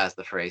year, as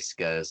the phrase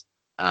goes.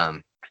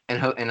 And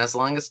as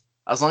long as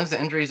the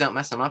injuries don't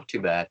mess him up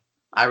too bad,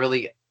 I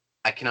really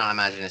I cannot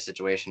imagine a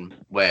situation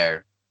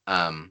where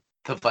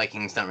the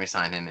Vikings don't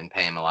resign him and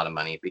pay him a lot of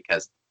money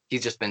because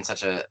he's just been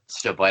such a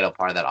vital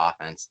part of that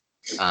offense.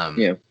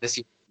 Yeah. This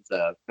year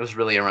it was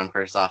really a run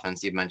first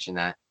offense. You mentioned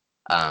that.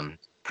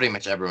 Pretty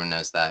much everyone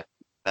knows that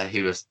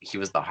he was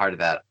the heart of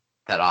that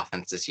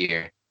offense this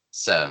year.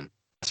 So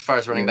as far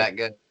as running back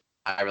good,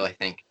 I really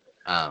think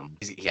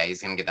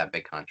he's gonna get that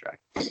big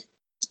contract.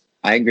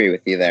 I agree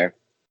with you there.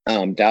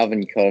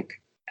 Dalvin Cook,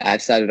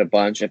 I've said it a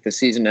bunch. If the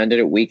season ended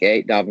at week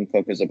 8, Dalvin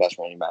Cook is the best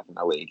running back in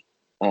the league.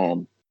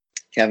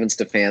 Kevin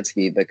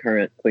Stefanski, the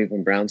current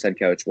Cleveland Browns head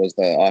coach, was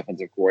the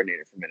offensive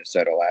coordinator for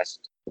Minnesota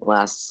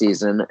last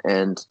season,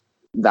 and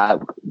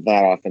that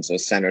offense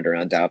was centered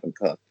around Dalvin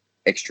Cook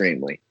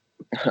extremely.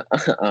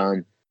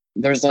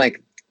 There's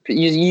like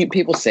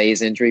people say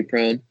he's injury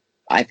prone.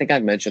 I think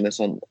I've mentioned this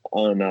on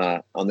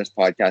this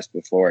podcast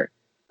before.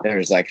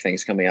 There's like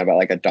things coming out about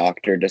like a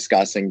doctor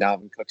discussing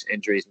Dalvin Cook's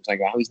injuries and saying,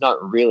 "Oh, he's not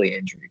really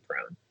injury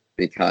prone,"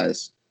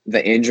 because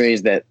the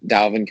injuries that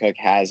Dalvin Cook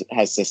has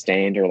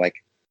sustained are like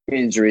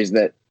injuries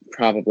that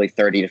probably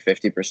 30 to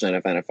 50%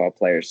 of NFL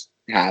players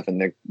have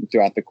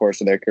throughout the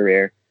course of their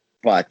career.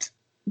 But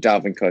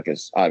Dalvin Cook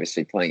is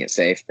obviously playing it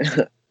safe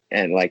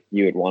and like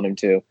you would want him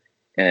to.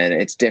 And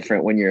it's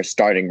different when you're a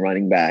starting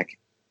running back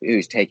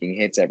who's taking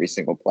hits every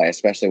single play,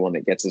 especially one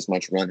that gets as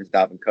much run as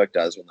Dalvin Cook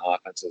does when the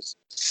offense is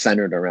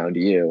centered around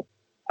you.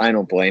 I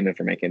don't blame him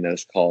for making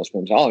those calls.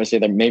 Obviously,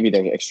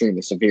 they're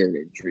extremely severe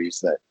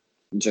injuries that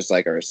just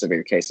like are a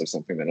severe case of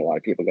something that a lot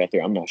of people go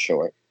through. I'm not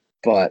sure.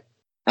 But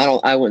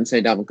I wouldn't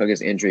say Dalvin Cook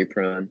is injury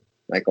prone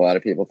like a lot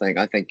of people think.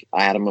 I think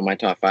I had him on my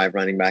top 5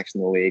 running backs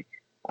in the league.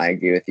 I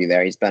agree with you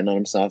there. He's betting on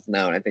himself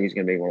now, and I think he's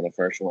going to be one of the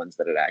first ones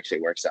that it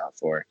actually works out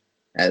for,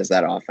 as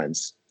that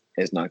offense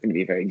is not going to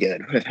be very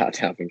good without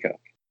Dalvin Cook.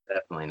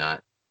 Definitely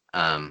not.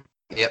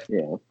 Yep.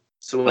 Yeah.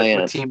 So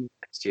what team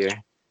next year?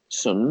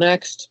 So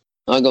next,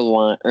 I'll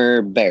go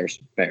Bears.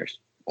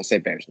 I'll say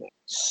Bears next.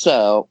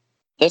 So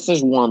this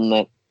is one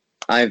that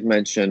I've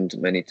mentioned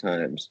many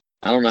times.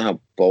 I don't know how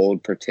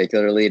bold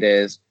particularly it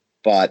is,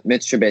 but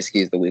Mitch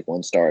Trubisky is the week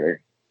 1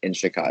 starter in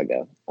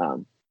Chicago.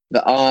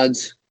 The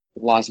odds,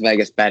 Las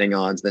Vegas betting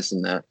odds, this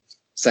and that,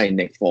 say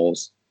Nick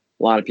Foles.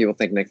 A lot of people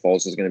think Nick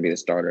Foles is going to be the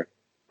starter.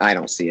 I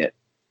don't see it.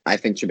 I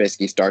think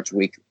Trubisky starts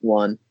week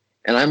 1.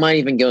 And I might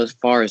even go as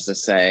far as to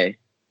say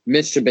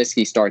Mitch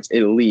Trubisky starts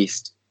at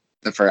least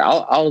the first.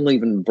 I'll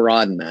even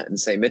broaden that and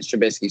say Mitch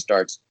Trubisky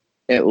starts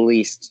at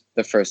least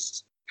the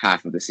first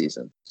half of the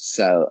season.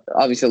 So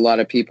obviously a lot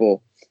of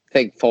people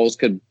think Foles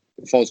could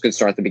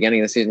start at the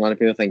beginning of the season. A lot of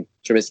people think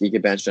Trubisky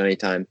could bench at any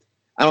time.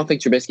 I don't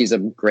think Trubisky's a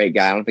great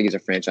guy. I don't think he's a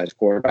franchise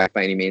quarterback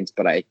by any means,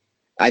 but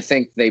I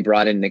think they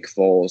brought in Nick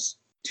Foles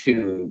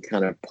to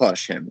kind of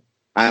push him.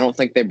 I don't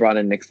think they brought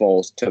in Nick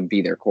Foles to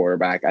be their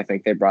quarterback. I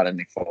think they brought in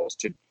Nick Foles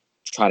to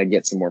try to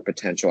get some more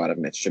potential out of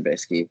Mitch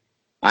Trubisky.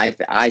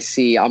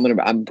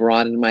 I'm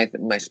broadening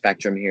my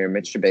spectrum here.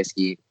 Mitch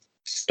Trubisky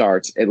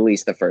starts at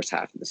least the first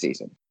half of the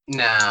season.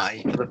 Nah,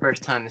 for the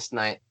first time this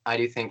night, I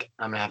do think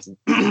I'm gonna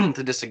have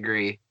to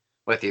disagree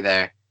with you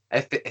there.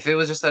 If it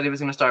was just that he was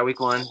gonna start week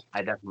 1,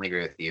 I definitely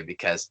agree with you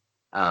because,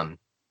 as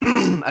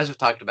we've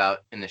talked about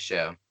in the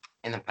show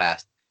in the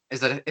past, is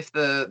that if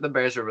the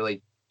Bears were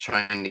really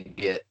trying to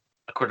get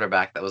a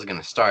quarterback that was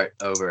gonna start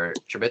over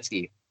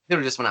Trubisky, they would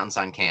have just went out and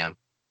signed Cam,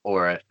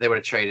 or they would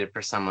have traded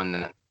for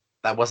someone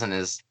that wasn't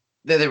as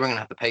they were gonna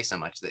have to pay so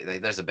much.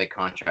 There's a big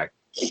contract,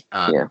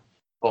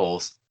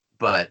 Foles,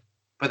 but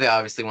they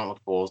obviously went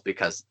with Foles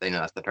because they know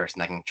that's the person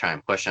that can try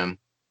and push him.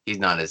 He's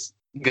not as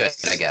good,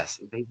 I guess.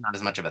 He's not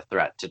as much of a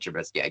threat to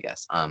Trubisky, I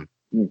guess.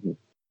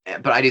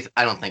 But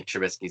I don't think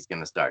Trubisky's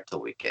going to start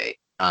till week 8.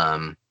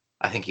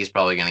 I think he's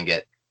probably going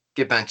to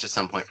get benched at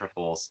some point for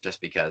Foles just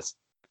because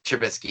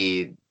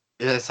Trubisky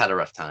has had a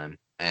rough time.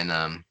 And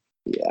I'm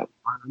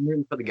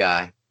rooting for the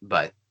guy,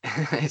 but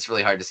it's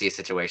really hard to see a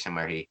situation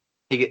where he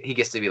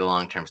gets to be the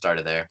long-term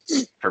starter there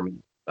for me.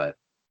 But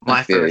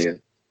my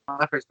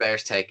first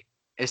Bears take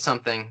is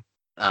something,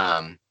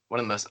 one of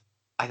the most,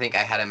 I think I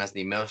had him as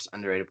the most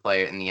underrated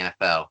player in the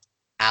NFL.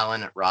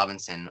 Allen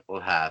Robinson will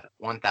have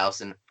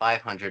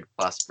 1,500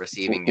 plus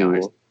receiving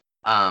yards.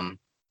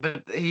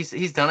 But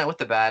he's done it with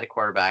the bad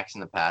quarterbacks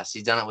in the past.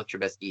 He's done it with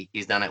Trubisky.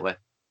 He's done it with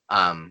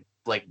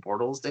Blake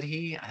Bortles. Did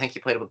he? I think he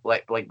played with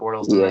Blake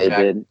Bortles. Yeah, he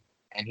did.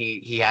 And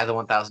he had the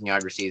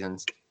 1,000-yard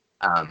seasons.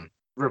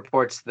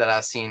 Reports that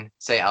I've seen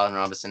say Allen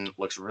Robinson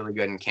looks really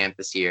good in camp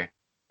this year.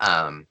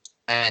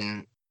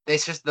 And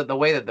it's just the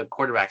way that the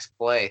quarterbacks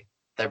play.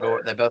 They're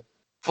both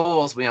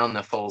Foles. We all know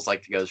Foles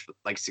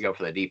likes to go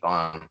for the deep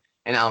on,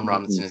 and Allen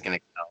Robinson is going to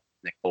kill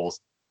Nick Foles.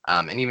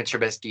 And even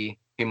Trubisky,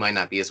 who might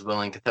not be as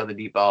willing to throw the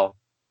deep ball,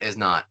 is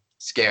not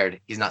scared.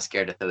 He's not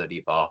scared to throw the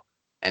deep ball.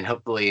 And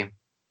hopefully,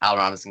 Allen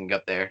Robinson can go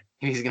up there.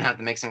 He's going to have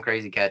to make some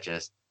crazy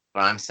catches.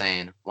 But I'm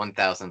saying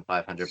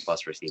 1,500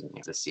 plus receiving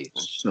this season.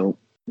 So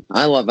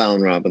I love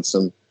Allen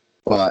Robinson,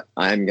 but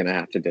I'm going to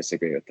have to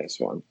disagree with this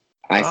one.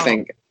 I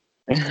think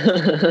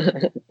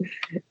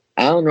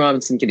Allen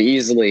Robinson could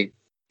easily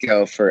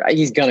go for.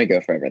 He's going to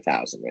go for over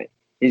 1,000, right?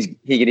 He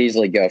could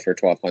easily go for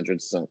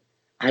 1,200. So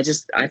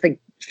I think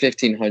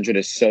 1,500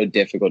 is so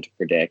difficult to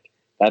predict.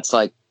 That's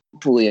like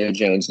Julio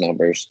Jones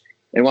numbers.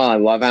 And while I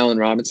love Allen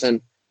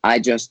Robinson,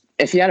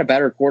 if he had a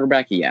better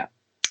quarterback, yeah.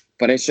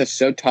 But it's just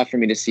so tough for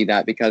me to see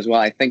that because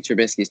while I think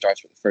Trubisky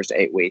starts for the first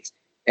 8 weeks,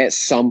 at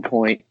some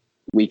point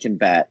we can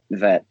bet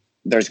that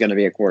there's going to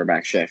be a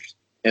quarterback shift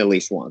at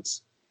least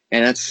once.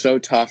 And that's so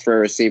tough for a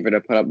receiver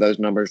to put up those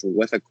numbers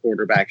with a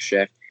quarterback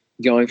shift,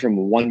 going from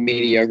one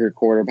mediocre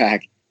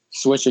quarterback,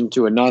 switching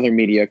to another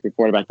mediocre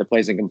quarterback that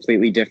plays a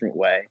completely different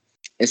way.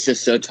 It's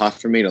just so tough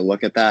for me to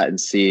look at that and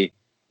see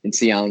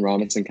Allen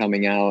Robinson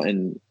coming out.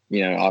 And,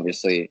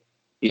 obviously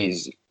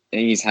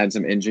he's had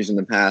some injuries in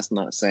the past. I'm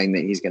not saying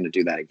that he's going to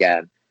do that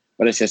again,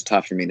 but it's just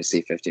tough for me to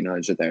see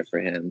 1,500 there for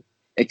him.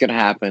 It could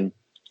happen,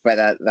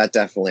 but that's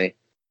definitely,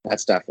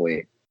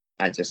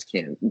 I just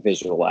can't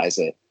visualize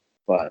it.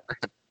 But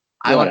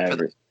I went for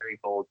the very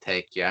bold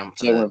take. Yeah,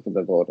 I went for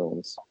the bold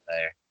ones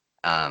there.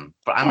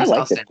 But I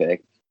like the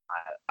pick.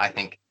 I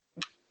think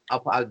I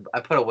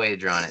put a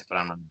wager on it, but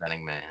I'm not a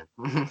betting man.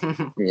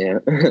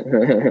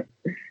 Yeah.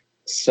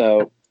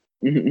 So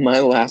my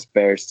last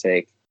Bears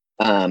take.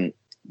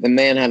 The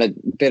man had a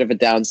bit of a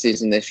down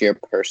season this year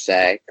per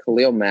se.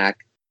 Khalil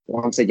Mack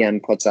once again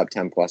puts up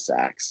 10 plus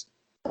sacks.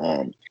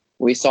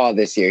 We saw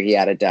this year he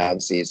had a down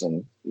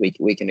season.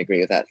 We can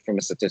agree with that from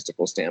a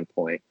statistical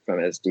standpoint,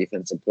 from his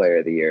defensive player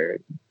of the year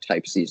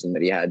type season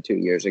that he had 2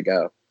 years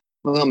ago.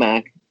 Khalil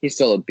Mack, he's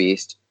still a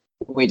beast.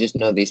 We just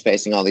know that he's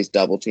facing all these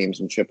double teams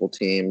and triple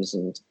teams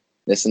and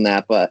this and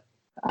that. But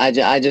I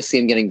just see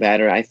him getting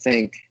better. I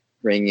think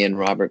bringing in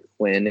Robert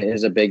Quinn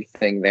is a big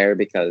thing there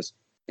because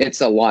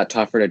it's a lot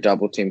tougher to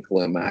double team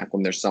Khalil Mack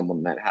when there's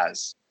someone that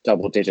has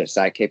double-digit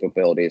sack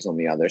capabilities on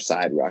the other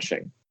side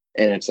rushing.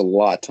 And it's a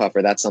lot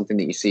tougher. That's something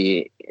that you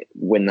see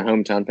when the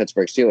hometown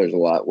Pittsburgh Steelers a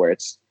lot, where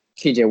it's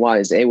TJ Watt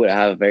is able to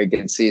have a very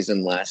good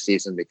season last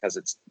season because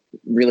it's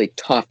really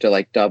tough to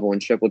like double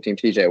and triple team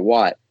TJ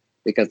Watt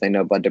because they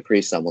know Bud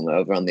Dupree's someone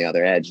over on the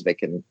other edge. They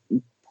can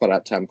put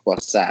up 10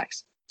 plus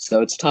sacks.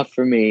 So it's tough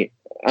for me.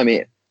 I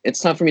mean, it's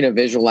tough for me to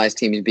visualize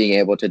teams being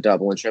able to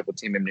double and triple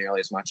team him nearly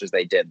as much as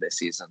they did this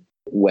season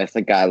with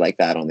a guy like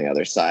that on the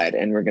other side.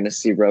 And we're going to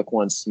see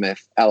Roquan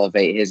Smith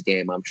elevate his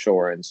game, I'm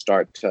sure, and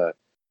start to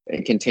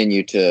and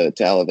continue to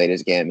elevate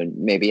his game and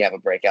maybe have a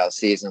breakout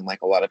season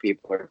like a lot of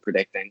people are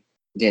predicting.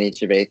 Danny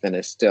Trevathan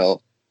is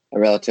still a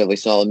relatively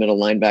solid middle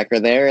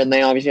linebacker there, and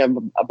they obviously have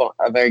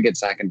a very good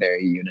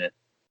secondary unit.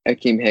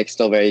 Akeem Hicks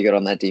still very good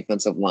on that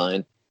defensive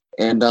line.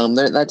 And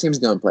that team's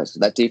going places.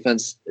 That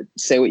defense,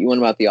 say what you want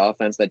about the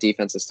offense, that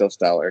defense is still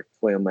stellar.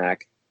 Khalil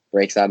Mack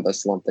breaks out of the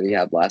slump that he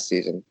had last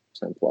season,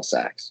 10 plus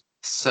sacks.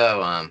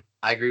 So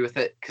I agree with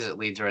it because it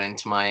leads right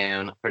into my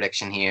own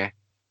prediction here,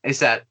 is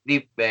that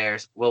the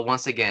Bears will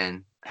once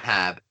again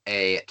have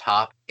a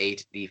top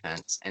 8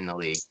 defense in the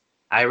league.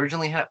 I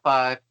originally had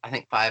 5. I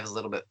think 5 is a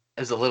little bit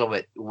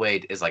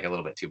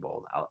too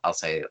bold. I'll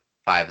say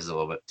 5 is a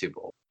little bit too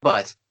bold.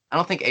 But I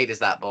don't think 8 is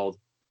that bold.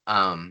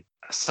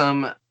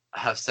 Some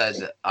have said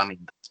that,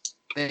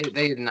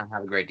 they did not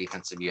have a great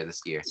defensive year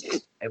this year,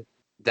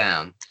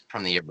 down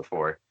from the year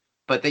before.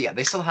 But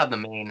they still have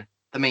the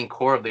main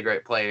core of the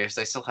great players.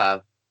 They still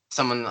have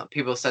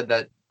people said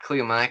that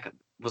Khalil Mack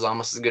was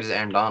almost as good as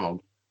Aaron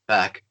Donald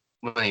back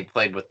when he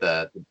played with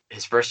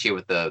his first year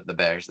with the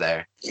Bears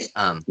there.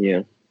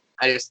 Yeah.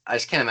 I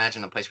just can't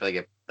imagine a place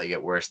where they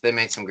get worse. They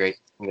made some good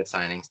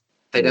signings.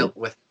 They dealt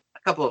with a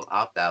couple of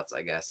opt-outs,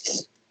 I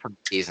guess, from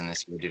the season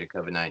this year due to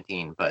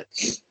COVID-19. But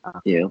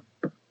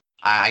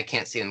I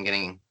can't see them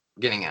getting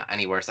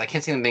any worse. I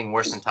can't see them being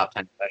worse than top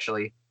 10,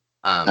 especially.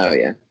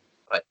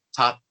 But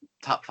top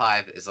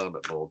 5 is a little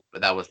bit bold. But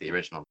that was the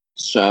original.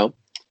 So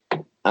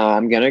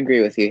I'm gonna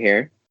agree with you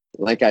here.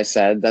 Like I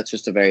said, that's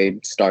just a very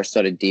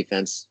star-studded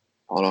defense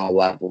on all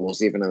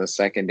levels. Even in the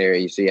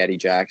secondary, you see Eddie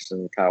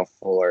Jackson, Kyle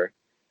Fuller.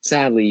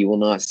 Sadly, you will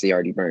not see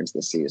Artie Burns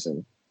this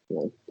season,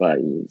 but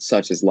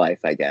such is life,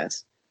 I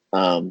guess.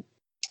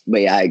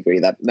 But yeah, I agree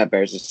that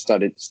Bears is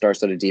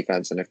star-studded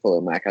defense, and if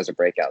Khalil Mack has a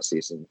breakout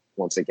season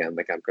once again,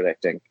 like I'm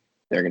predicting,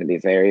 they're going to be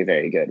very,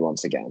 very good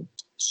once again.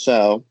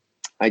 So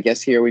I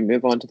guess here we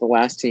move on to the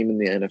last team in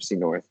the NFC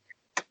North,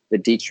 the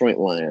Detroit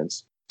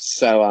Lions.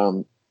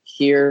 So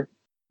here,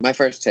 my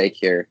first take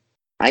here,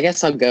 I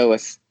guess I'll go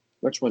with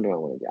which one do I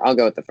want to do? I'll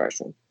go with the first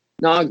one.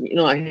 No,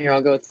 here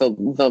I'll go with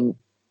the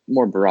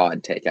more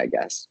broad take, I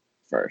guess,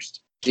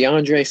 first.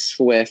 DeAndre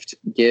Swift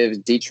gives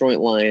Detroit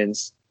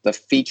Lions the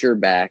feature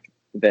back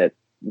that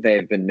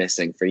they've been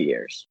missing for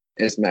years,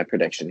 is my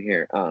prediction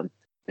here.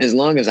 As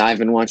long as I've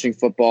been watching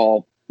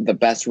football, the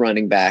best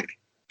running back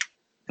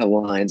the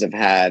Lions have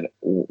had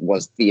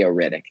was Theo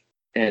Riddick.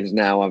 And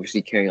now,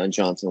 obviously, Kerryon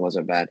Johnson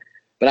wasn't bad.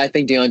 But I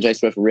think DeAndre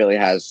Swift really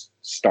has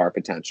star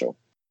potential.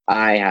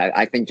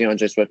 I think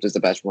DeAndre Swift is the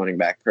best running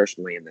back,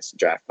 personally, in this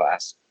draft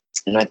class.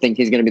 And I think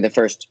he's going to be the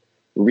first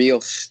real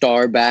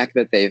star back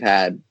that they've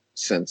had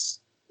since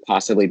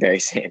possibly Barry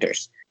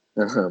Sanders.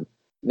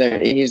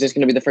 He's just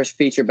going to be the first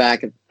feature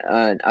back,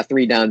 a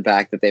 3-down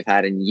back that they've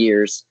had in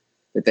years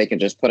that they can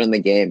just put in the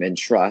game and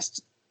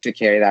trust to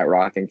carry that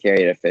rock and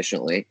carry it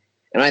efficiently.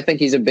 And I think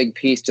he's a big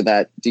piece to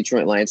that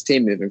Detroit Lions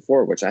team moving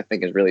forward, which I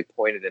think is really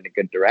pointed in a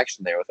good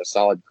direction there with a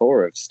solid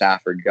core of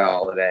Stafford,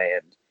 Galladay,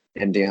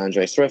 and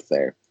DeAndre Swift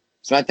there.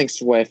 So I think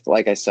Swift,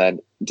 like I said,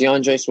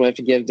 DeAndre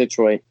Swift gives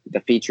Detroit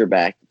the feature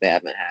back that they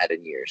haven't had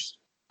in years.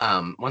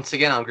 Once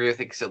again, I'll agree with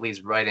it because it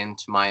leads right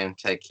into my own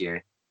take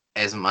here.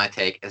 As my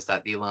take is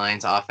that the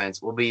Lions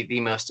offense will be the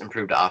most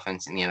improved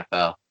offense in the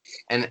NFL.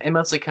 And it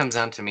mostly comes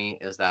down to me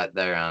is that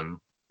they're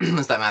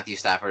is that Matthew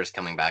Stafford is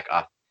coming back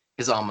off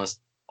his almost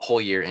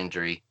whole year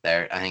injury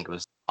there. I think it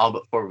was all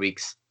but 4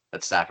 weeks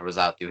that Stafford was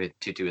out due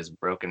to his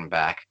broken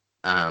back.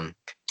 And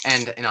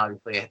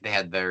obviously they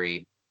had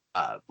very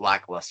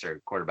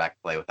lackluster quarterback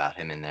play without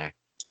him in there.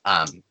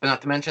 But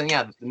not to mention,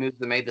 the moves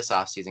they made this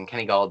offseason.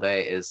 Kenny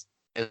Galladay is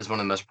one of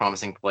the most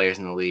promising players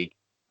in the league.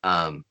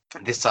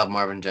 They still have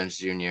Marvin Jones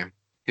Jr.,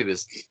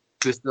 who's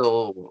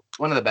still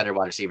one of the better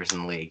wide receivers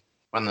in the league,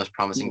 one of the most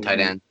promising tight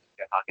ends,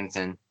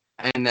 Hawkinson.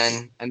 And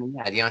then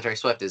DeAndre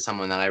Swift is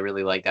someone that I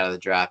really liked out of the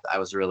draft. I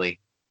was really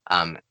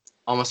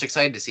almost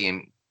excited to see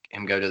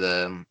him go to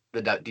the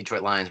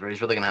Detroit Lions, where he's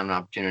really going to have an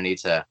opportunity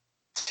to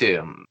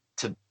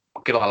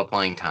get a lot of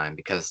playing time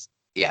because,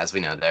 as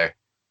we know, their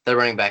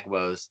running back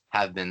woes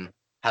have been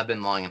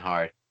long and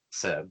hard.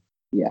 So,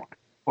 of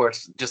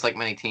course, just like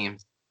many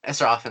teams,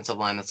 it's our offensive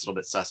line that's a little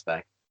bit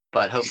suspect.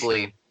 But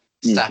hopefully,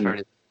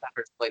 Stafford's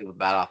played with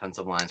bad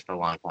offensive lines for a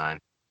long time.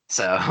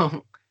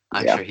 So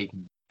I'm sure he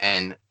can.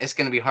 And it's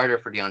going to be harder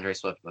for DeAndre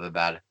Swift with a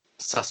bad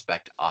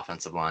suspect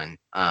offensive line.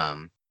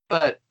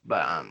 But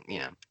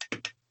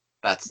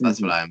that's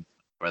what I'm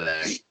for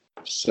there.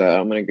 So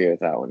I'm going to agree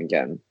with that one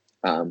again.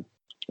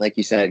 Like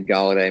you said,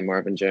 Galladay,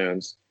 Marvin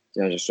Jones,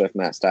 DeAndre Swift,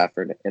 Matt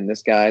Stafford, and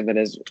this guy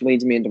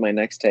leads me into my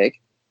next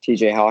take,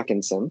 T.J.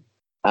 Hawkinson,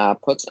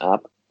 puts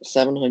up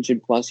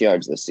 700 plus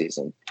yards this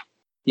season.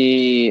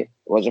 He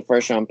was a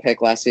first round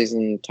pick last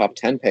season, top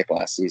 10 pick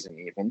last season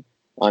even.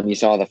 You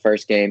saw the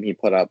first game, he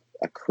put up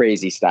a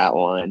crazy stat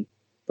line.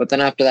 But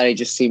then after that, he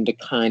just seemed to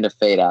kind of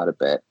fade out a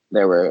bit.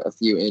 There were a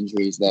few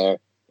injuries there.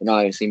 And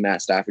obviously,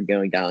 Matt Stafford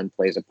going down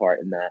plays a part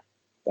in that.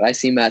 But I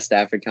see Matt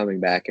Stafford coming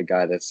back, a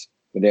guy that's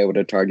been able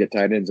to target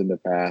tight ends in the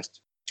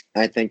past.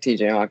 I think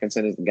T.J.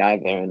 Hawkinson is the guy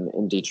there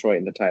in Detroit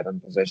in the tight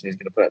end position. He's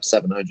going to put up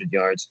 700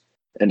 yards.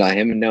 And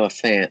him and Noah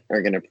Fant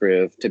are going to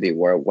prove to be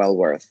well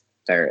worth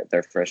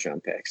their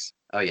first-round picks.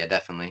 Oh, yeah,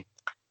 definitely.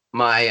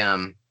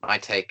 My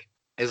take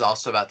is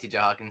also about T.J.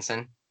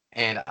 Hawkinson,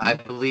 and I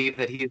believe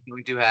that he is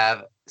going to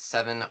have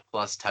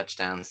 7+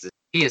 touchdowns.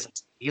 He's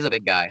a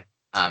big guy.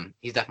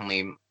 He's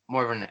definitely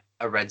more of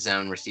a red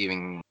zone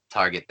receiving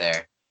target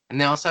there. And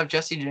they also have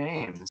Jesse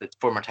James, the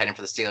former tight end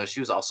for the Steelers. He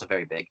was also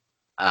very big.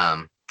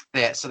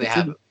 They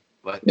have.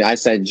 What? Yeah, I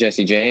said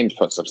Jesse James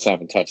puts up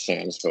 7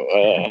 touchdowns,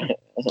 but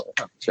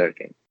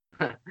joking.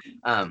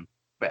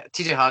 But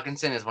T.J.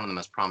 Hawkinson is one of the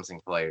most promising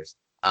players,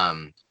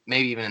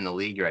 maybe even in the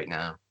league right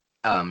now.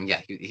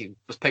 He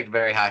was picked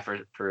very high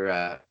for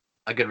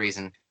a good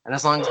reason. And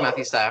as long as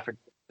Matthew Stafford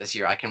this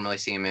year, I can really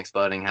see him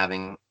exploding,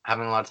 having a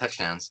lot of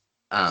touchdowns.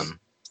 7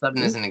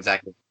 isn't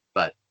exactly,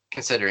 but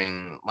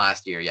considering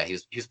last year, he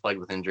was plagued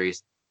with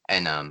injuries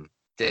and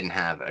didn't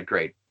have a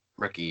great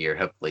rookie year.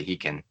 Hopefully he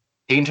can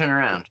turn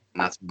around,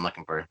 and that's what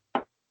I'm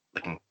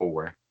looking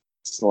for.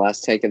 It's the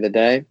last take of the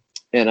day,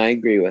 and I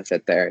agree with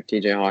it there.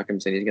 T.J.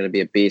 Hawkinson, he's going to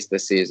be a beast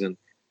this season.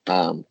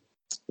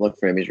 Look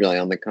for him. He's really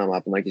on the come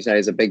up. And like you said,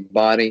 he's a big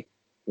body.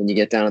 When you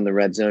get down in the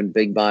red zone,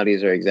 big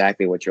bodies are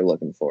exactly what you're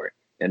looking for.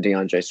 And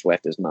DeAndre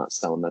Swift is not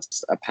someone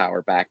that's a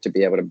power back to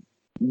be able to,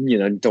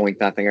 doink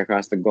that thing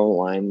across the goal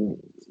line.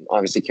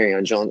 Obviously,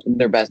 Kerryon Jones,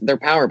 their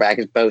power back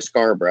is Bo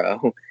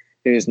Scarborough,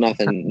 who's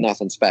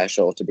nothing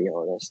special, to be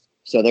honest.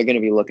 So they're going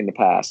to be looking to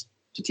pass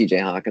to T.J.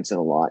 Hawkinson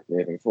a lot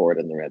moving forward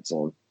in the red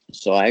zone.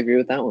 So I agree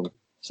with that one.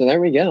 So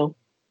there we go.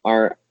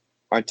 Our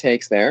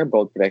takes there,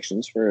 both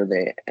predictions for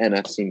the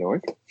NFC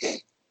North.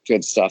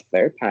 Good stuff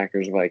there.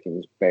 Packers,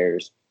 Vikings,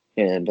 Bears,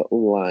 and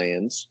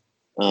Lions.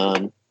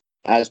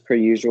 As per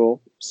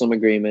usual, some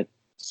agreement,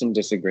 some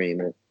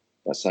disagreement,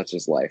 but such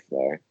is life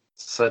there.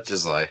 Such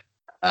is life.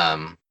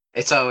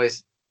 It's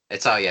always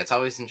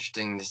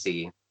interesting to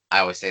see. I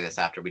always say this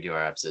after we do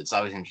our episodes. It's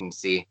always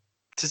interesting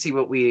to see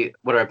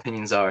what our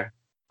opinions are,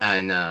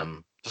 and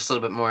just a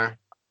little bit more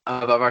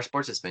of our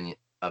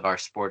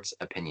sports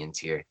opinions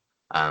here.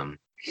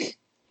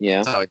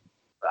 So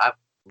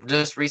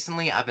just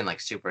recently, I've been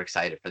super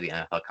excited for the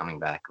NFL coming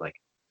back.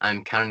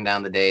 I'm counting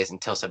down the days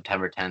until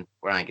September 10th,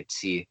 where I get to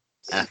see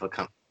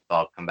NFL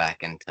come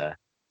back into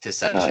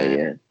session. Oh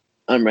yeah,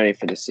 I'm ready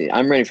for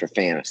I'm ready for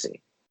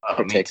fantasy,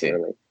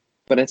 particularly.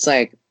 But it's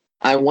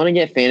I want to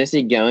get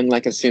fantasy going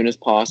as soon as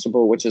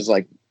possible, which is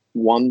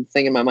one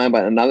thing in my mind.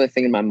 But another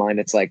thing in my mind,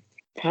 it's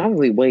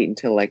probably wait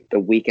until the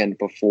weekend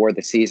before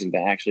the season to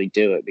actually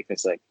do it,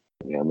 because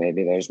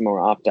maybe there's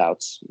more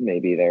opt-outs,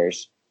 maybe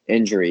there's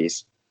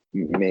injuries,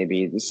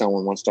 maybe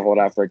someone wants to hold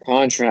out for a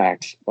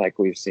contract like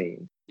we've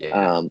seen.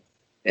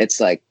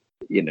 It's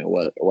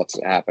what's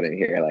happening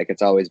here.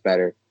 It's always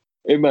better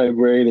in my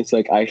brain. It's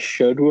I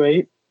should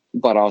wait,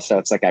 but also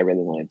it's I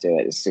really want to do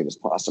it as soon as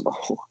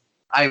possible.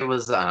 I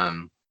was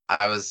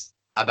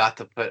about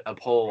to put a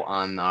poll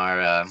on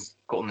our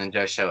Colton and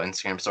Joe Show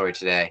Instagram story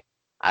today,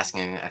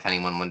 asking if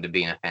anyone wanted to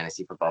be in a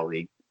fantasy football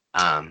league.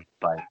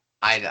 But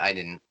I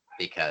didn't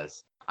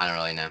because I don't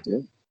really know.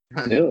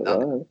 Do it.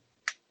 Well,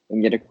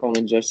 and get a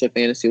Colin Joseph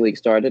Fantasy League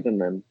started, and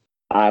then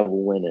I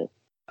will win it.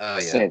 Oh yeah,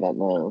 say that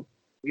now.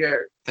 We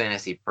are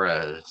fantasy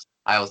pros.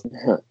 I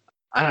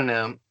don't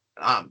know.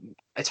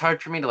 It's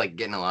hard for me to like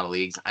get in a lot of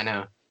leagues. I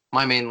know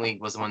my main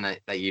league was the one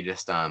that you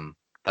just that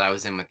I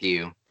was in with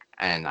you,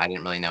 and I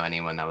didn't really know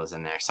anyone that was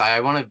in there. So I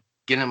want to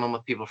get in one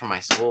with people from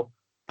my school,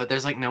 but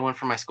there's like no one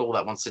from my school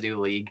that wants to do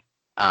a league.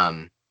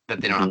 That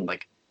they don't have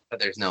like. But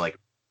there's no like.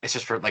 It's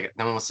just for like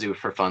no one wants to do it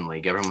for fun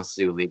league. Everyone wants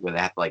to do a league where they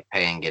have to like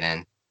pay and get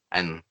in.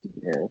 And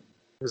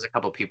there's a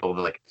couple people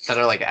that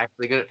are like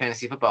actually good at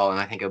fantasy football, and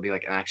I think it'll be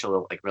like an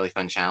actual like really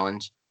fun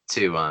challenge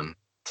to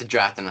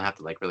draft and have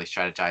to like really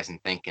strategize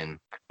and think and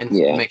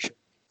make sure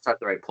you start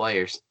the right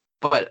players.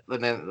 But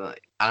then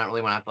like, I don't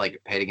really want to have to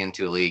like pay to get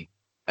into a league,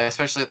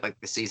 especially if like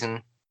the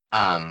season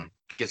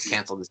gets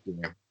canceled this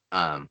year,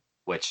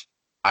 which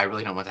I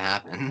really don't want to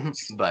happen.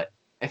 But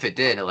if it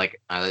did,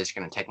 like I'm just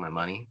gonna take my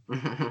money.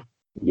 I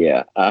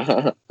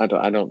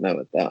don't know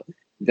what that.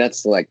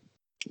 That's like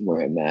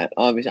where I'm at.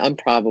 Obviously, I'm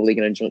probably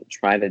gonna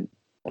try to.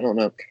 I don't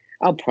know.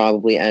 I'll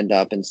probably end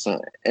up in some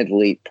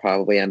elite.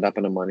 Probably end up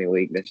in a money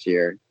league this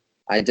year.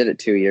 I did it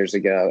 2 years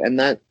ago, and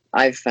that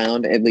I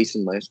found, at least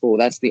in my school,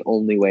 that's the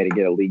only way to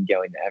get a league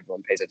going that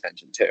everyone pays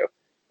attention to.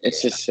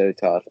 It's just so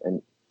tough,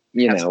 and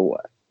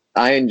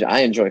I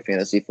enjoy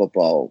fantasy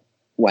football,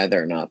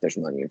 whether or not there's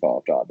money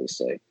involved,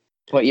 obviously.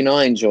 But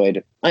I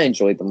enjoyed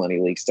the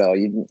money league still.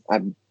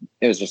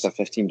 It was just a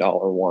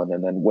 $15 one,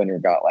 and then winner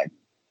got like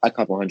a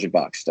couple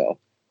 $100 still.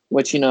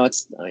 Which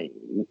it's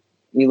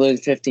you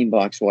lose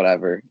 $15,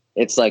 whatever.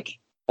 It's like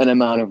an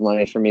amount of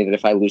money for me that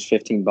if I lose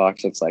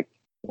 $15, it's like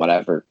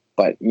whatever.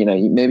 But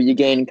maybe you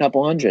gain a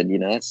couple hundred.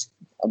 That's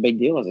a big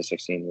deal as a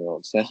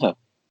 16-year-old. So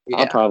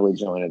I'll probably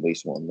join at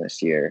least one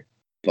this year.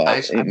 But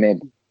I don't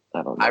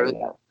know. I really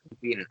want to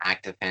be in an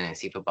active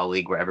fantasy football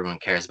league where everyone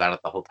cares about it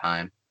the whole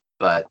time.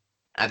 But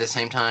at the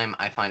same time,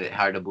 I find it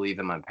hard to believe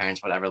that my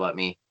parents would ever let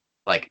me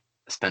like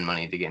spend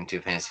money to get into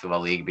a fantasy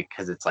football league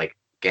because it's like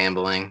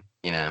gambling,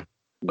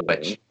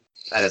 which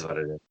that is what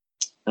it is.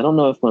 I don't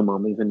know if my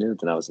mom even knew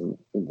that I was in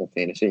the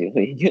fantasy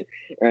league.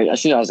 Or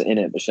she knew I was in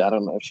it, but I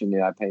don't know if she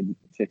knew I paid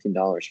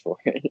 $15 for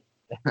it.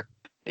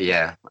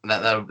 Yeah,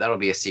 that'll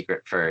be a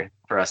secret for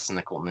us and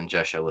the Colton and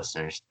Joe Show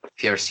listeners.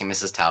 If you ever see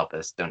Mrs.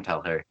 Talpas, don't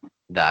tell her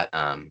that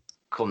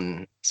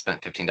Colton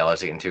spent $15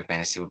 to get into a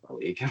fantasy football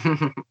league.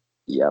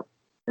 Yep,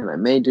 and I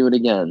may do it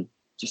again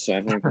just so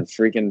everyone can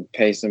freaking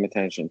pay some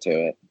attention to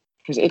it.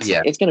 Because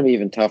it's going to be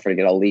even tougher to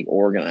get a league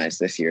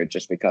organized this year,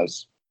 just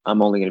because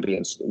I'm only going to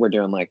be we're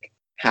doing like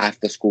half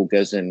the school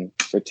goes in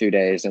for 2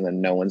 days and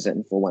then no one's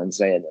in for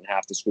Wednesday, and then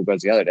half the school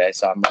goes the other day.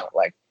 So I'm not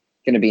like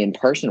going to be in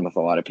person with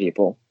a lot of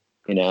people,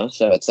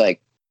 so it's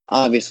like,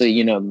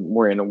 obviously,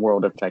 we're in a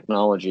world of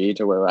technology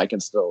to where I can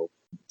still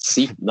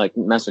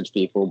message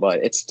people,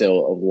 but it's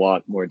still a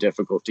lot more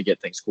difficult to get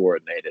things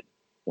coordinated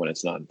when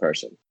it's not in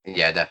person.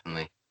 Yeah,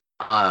 definitely.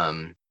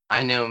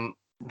 I know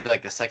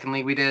like the second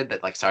league we did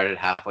that like started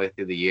halfway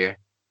through the year,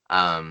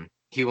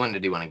 he wanted to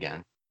do one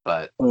again,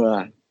 but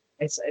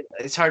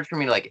it's hard for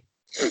me to like,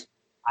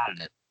 I don't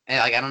know.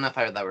 Like, I don't know if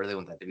I really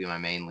want that to be my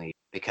main league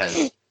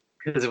because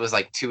it was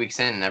like 2 weeks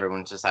in and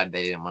everyone decided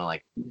they didn't want to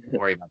like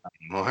worry about that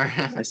anymore.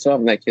 I still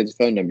have that kid's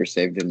phone number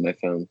saved in my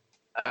phone,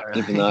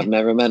 even though I've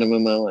never met him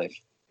in my life.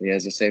 He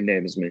has the same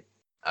name as me.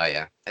 Oh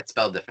yeah, it's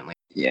spelled differently.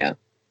 Yeah,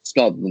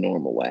 spelled the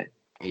normal way.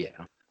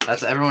 Yeah,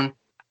 that's everyone.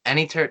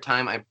 Any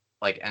time I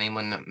like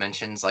anyone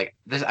mentions like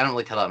this, I don't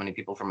really tell that many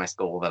people from my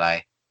school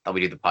that we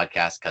do the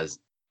podcast because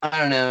I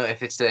don't know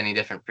if it's any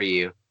different for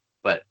you,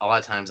 but a lot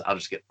of times I'll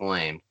just get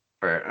blamed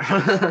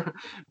for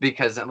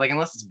because like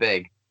unless it's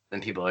big, then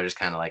people are just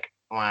kind of like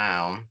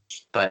wow.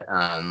 But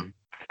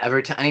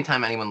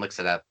anytime anyone looks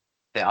it up,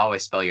 they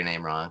always spell your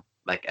name wrong,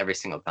 like every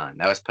single time.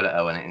 They always put an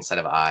O in it instead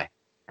of I,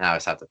 and I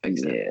always have to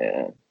fix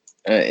it.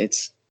 Yeah,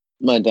 it's.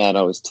 My dad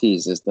always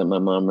teases that my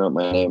mom wrote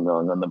my name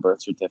wrong on the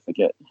birth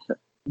certificate.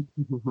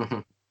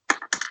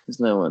 There's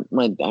no one.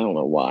 I don't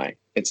know why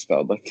it's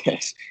spelled like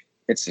this.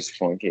 It's just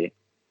funky,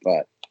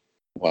 but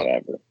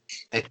whatever.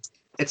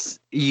 It's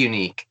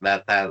unique.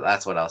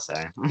 That's what I'll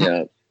say.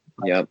 Yep.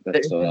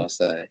 That's what I'll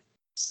say.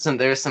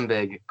 There's some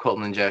big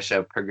Colton and Joe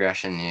Show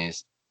progression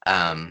news.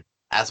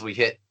 As we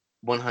hit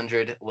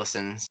 100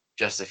 listens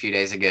just a few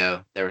days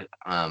ago,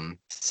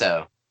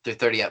 so through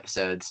 30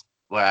 episodes.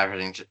 We're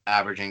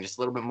averaging just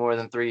a little bit more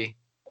than three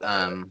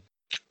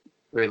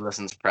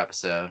listens per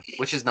episode,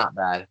 which is not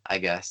bad, I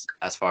guess,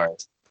 as far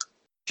as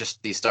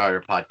just the starter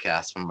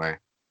podcasts when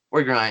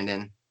we're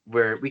grinding,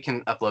 where we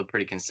can upload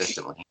pretty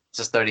consistently. It's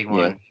just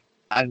 31.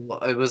 Yeah.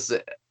 It was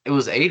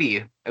 80.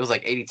 It was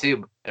like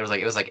 82. It was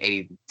like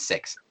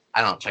 86.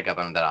 I don't check up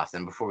on it that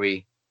often. Before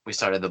we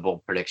started the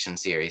bold prediction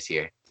series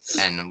here,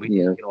 and we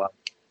get a lot.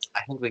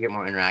 I think we get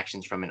more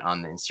interactions from it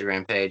on the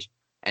Instagram page.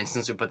 And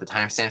since we put the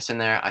timestamps in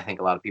there, I think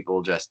a lot of people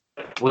will just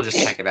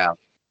check it out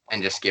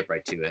and just skip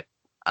right to it.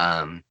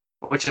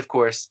 which of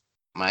course,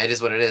 it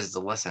is what it is. It's a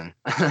listen.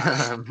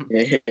 And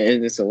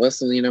it's a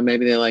listen.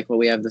 Maybe they like what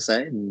we have to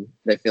say, and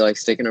they feel like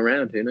sticking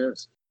around. Who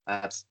knows?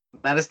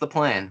 That is the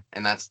plan,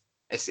 and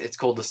it's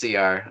cool to see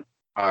our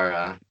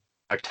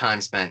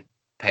time spent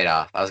paid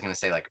off. I was gonna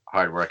say like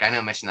hard work. I know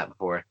I mentioned that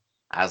before,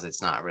 as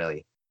it's not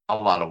really a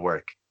lot of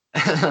work.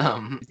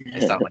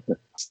 It's not like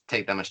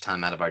take that much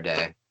time out of our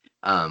day.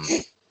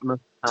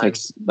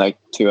 Takes like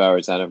 2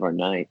 hours out of our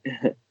night.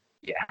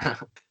 Yeah,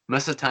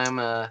 most of the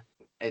time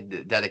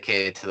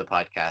dedicated to the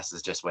podcast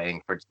is just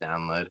waiting for it to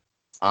download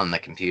on the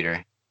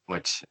computer,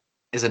 which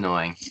is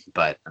annoying,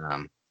 but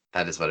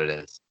that is what it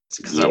is.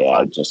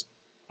 Yeah,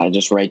 I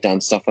just write down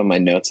stuff on my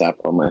notes app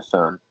on my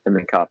phone and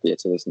then copy it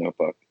to this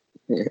notebook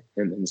and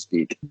then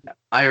speak.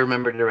 I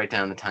remember to write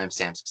down the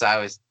timestamps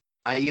because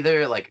I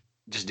either like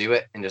just do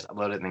it and just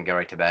upload it and then go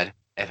right to bed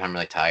if I'm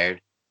really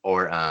tired,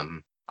 or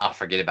I'll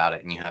forget about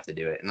it and you have to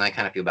do it, and I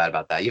kind of feel bad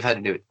about that. You've had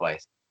to do it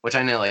twice, which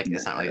I know like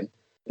it's not really.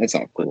 It's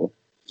all cool.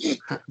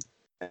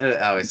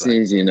 It's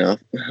easy enough.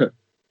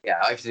 Yeah,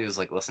 all I have to do is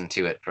like listen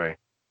to it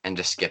and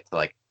just skip to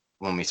like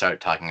when we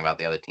started talking about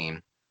the other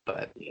team.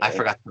 But yeah. I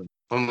forgot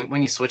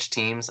when you switch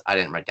teams, I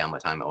didn't write down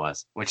what time it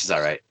was, which is all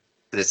right.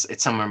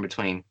 It's somewhere in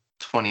between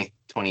 20,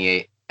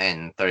 28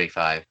 and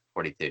 35,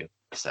 42.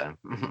 So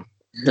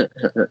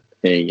there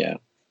you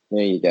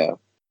go.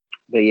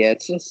 But yeah,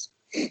 it's just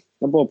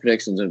the bold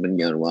predictions have been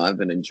going well. I've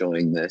been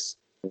enjoying this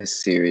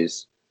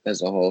series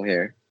as a whole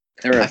here.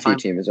 There were a few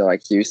teams that are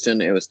like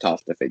Houston. It was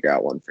tough to figure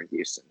out one for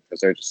Houston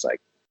because they're just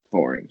like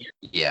boring.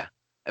 Yeah,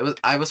 it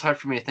was hard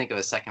for me to think of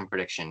a second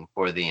prediction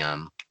for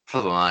the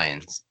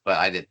Lions,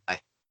 but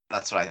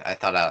that's what I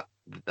thought out.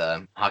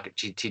 The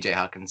T.J.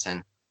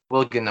 Hawkinson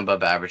will get an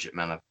above average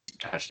amount of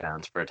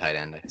touchdowns for a tight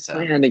end. So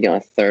I had to go a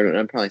third, and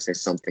I'd probably say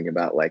something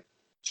about like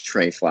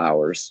Trey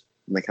Flowers,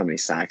 like how many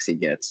sacks he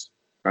gets,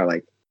 or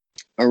like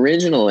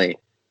originally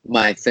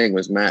my thing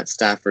was Matt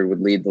Stafford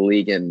would lead the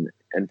league in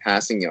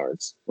passing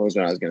yards. What was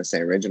what I was going to say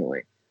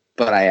originally,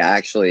 but I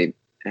actually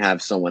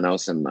have someone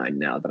else in mind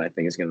now that I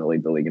think is going to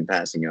lead the league in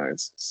passing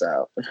yards.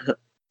 So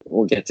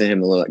we'll get to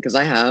him a little because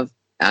I have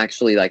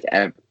actually like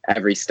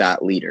every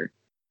stat leader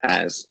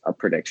as a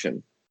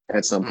prediction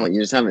at some point.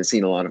 You just haven't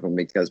seen a lot of them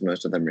because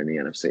most of them are in the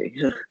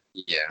NFC.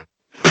 Yeah.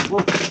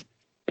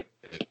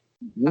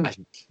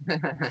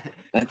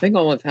 I think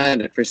all I've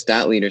had for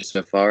stat leaders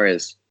so far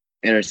is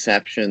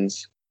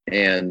interceptions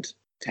and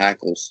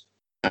tackles.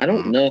 I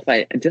don't know if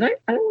I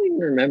don't even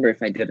remember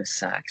if I did a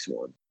sacks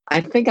one.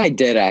 I think I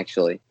did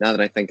actually. Now that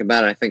I think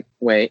about it,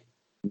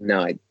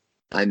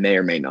 I may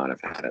or may not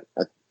have had it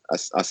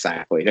a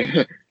sack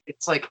leader.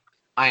 It's like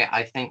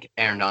I think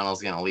Aaron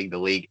Donald's going to lead the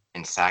league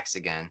in sacks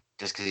again,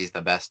 just because he's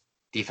the best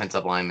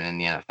defensive lineman in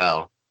the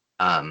NFL.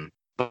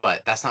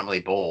 But that's not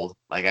really bold.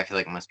 Like I feel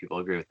like most people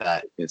agree with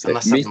that.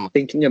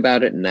 Thinking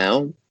about it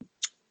now,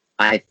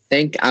 I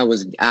think I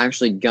was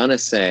actually gonna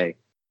say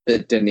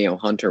that Danielle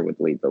Hunter would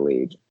lead the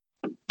league,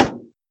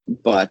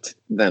 but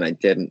then I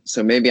didn't.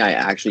 So maybe I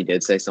actually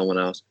did say someone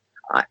else.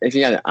 I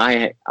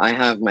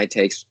have my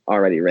takes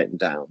already written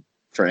down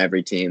for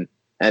every team,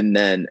 and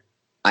then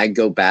I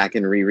go back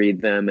and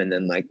reread them, and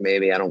then like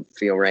maybe I don't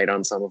feel right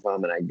on some of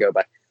them, and I go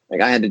back.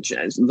 Like I had to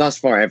change. Thus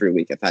far, every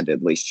week I've had to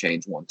at least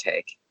change one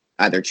take,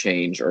 either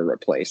change or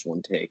replace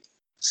one take.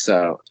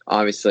 So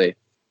obviously,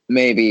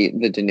 maybe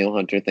the Danielle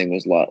Hunter thing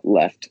was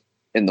left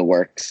in the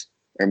works,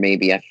 or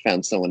maybe I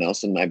found someone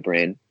else in my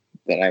brain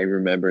that I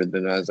remembered.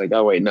 Then I was like,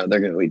 oh wait, no,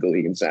 they're going to lead the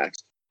league in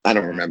sacks. I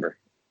don't remember.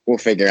 We'll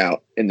figure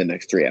out in the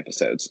next 3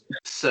 episodes.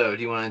 So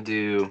do you want to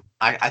do?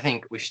 I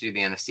think we should do the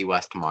NFC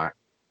West tomorrow.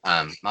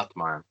 Not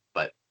tomorrow,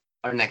 but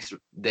our next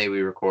day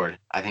we record.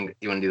 I think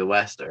you want to do the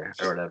West or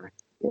whatever.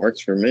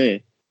 Works for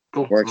me.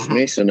 Cool. Works for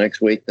me. So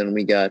next week, then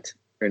we got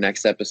our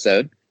next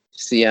episode: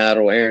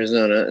 Seattle,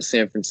 Arizona,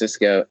 San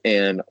Francisco,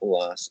 and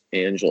Los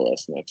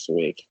Angeles next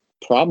week.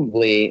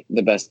 Probably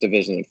the best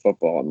division in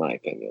football, in my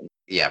opinion.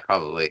 Yeah,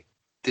 probably.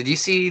 Did you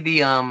see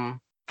the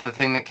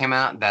thing that came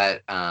out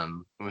that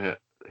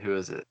who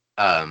was it?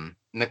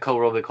 Nicole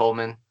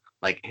Roby-Coleman,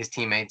 like his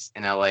teammates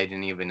in LA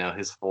didn't even know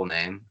his full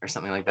name or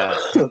something like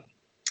that.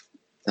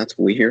 That's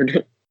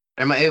weird.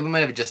 It might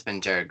have just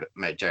been Jared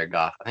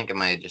Goff. I think it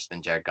might have just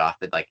been Jared Goff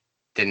that like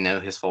didn't know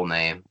his full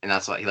name, and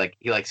that's why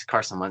he likes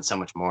Carson Wentz so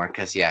much more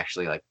because he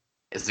actually like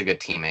is a good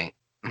teammate.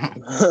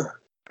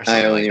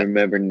 I only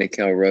remember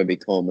Nicole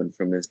Roby-Coleman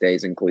from his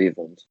days in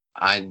Cleveland.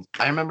 I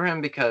remember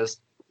him because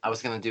I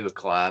was gonna do a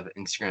collab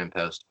Instagram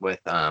post with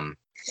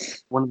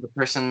one of the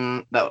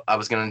person that I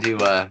was gonna do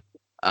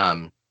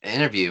an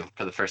interview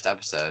for the first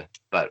episode,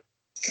 but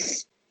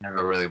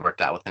never really worked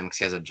out with him because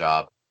he has a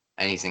job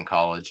and he's in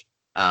college.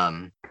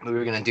 We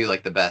were gonna do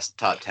like the best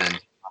top 10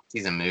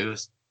 season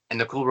moves, and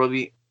Nicole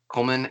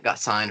Roby-Coleman got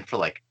signed for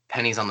like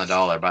pennies on the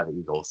dollar by the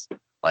Eagles.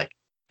 Like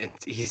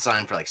he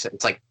signed for like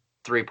it's like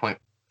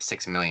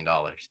 $3.6 million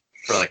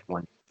for like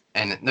one.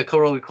 And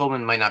Nicole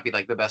Roby-Coleman might not be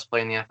like the best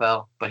player in the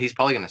NFL, but he's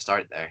probably gonna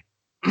start there.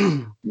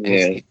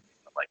 Yeah,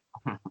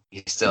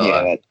 he's still.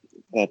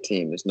 That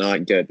team is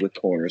not good with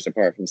corners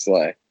apart from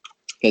Slay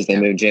because they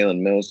moved Jalen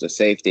Mills to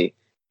safety.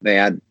 They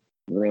had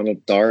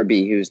Ronald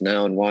Darby, who's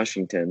now in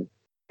Washington,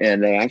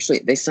 and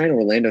they signed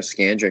Orlando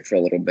Scandrick for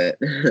a little bit,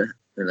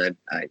 and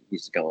I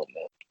used to go on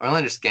that.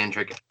 Orlando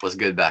Scandrick was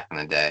good back in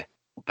the day,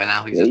 but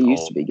now he's He just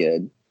used old. to be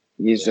good.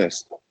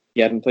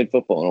 He hadn't played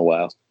football in a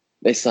while.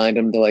 They signed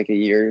him to like a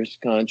year's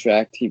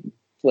contract. He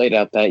played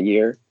out that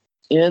year,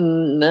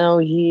 and now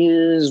he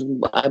is,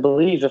 I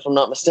believe, if I'm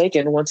not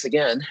mistaken, once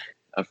again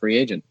a free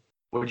agent.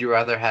 Would you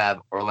rather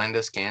have Orlando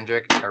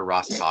Scandrick or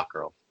Ross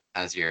Cockrell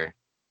as your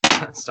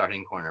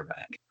starting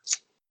cornerback?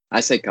 I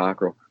say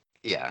Cockrell.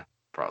 Yeah,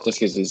 probably. Just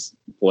because he's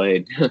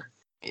played.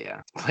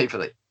 Yeah, play for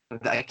the.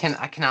 I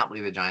cannot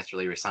believe the Giants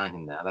really resigned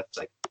him now. That's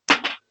like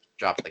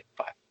dropped like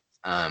 5.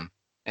 And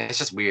it's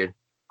just weird.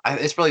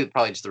 It's probably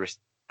just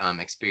the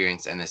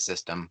experience in his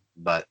system,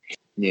 but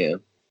Yeah.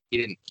 he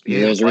didn't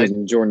There's a play.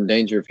 reason Jordan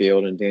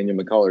Dangerfield and Daniel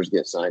McCullers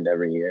get signed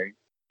every year.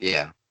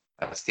 Yeah,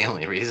 that's the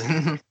only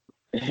reason.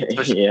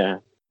 Yeah.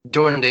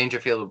 Jordan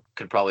Dangerfield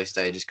could probably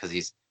stay just because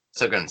he's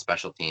so good in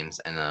special teams,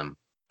 and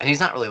he's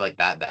not really like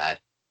that bad.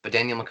 But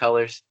Daniel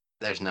McCullers,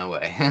 there's no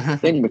way.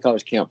 Daniel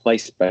McCullers can't play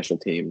special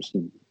teams.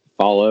 He'd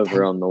fall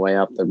over on the way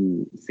up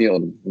the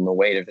field from the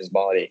weight of his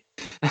body.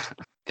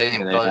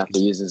 Daniel And they'd have to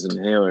use his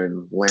inhaler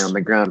and lay on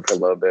the ground for a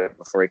little bit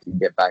before he can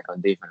get back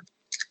on defense.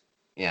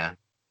 Yeah.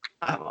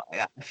 Poor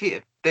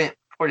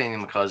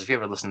Daniel McCullers, if you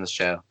ever listen to the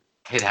show,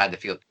 it had to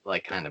feel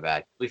like kind of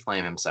bad. We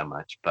flame him so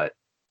much, but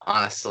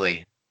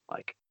honestly,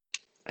 like,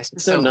 it's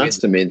just so nuts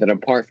good. to me that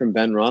apart from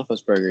Ben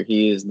Roethlisberger,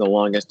 he is the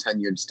longest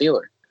tenured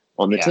Steeler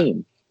on the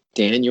team.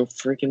 Daniel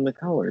freaking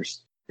McCullers.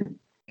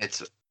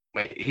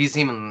 He's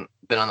even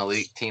been on the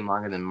league team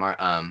longer than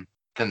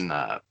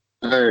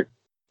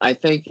I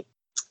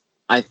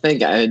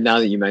think now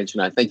that you mention,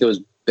 I think it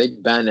was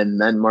Big Ben and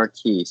then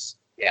Marquise.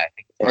 Yeah, I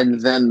think and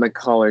then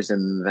McCullers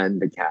and then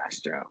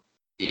DeCastro.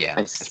 Yeah,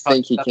 I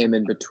think he came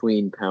in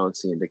between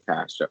Pouncey and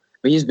DeCastro,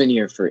 but he's been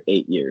here for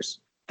 8 years.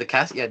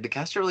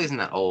 DeCastro really isn't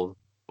that old,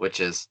 which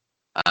is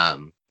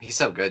he's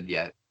so good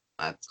yet.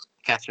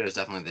 Castro is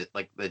definitely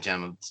the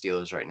gem of the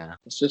Steelers right now.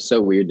 It's just so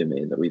weird to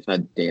me that we've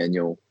had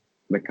Daniel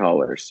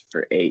McCullers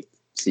for 8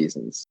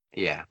 seasons.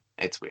 Yeah,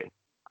 it's weird.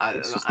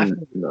 It's just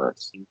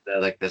nuts.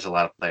 Like there's a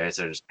lot of players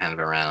that are just kind of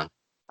around.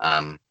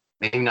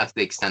 Maybe not to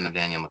the extent of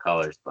Daniel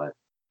McCullers, but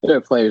there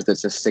are players that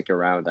just stick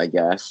around, I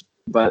guess.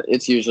 But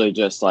it's usually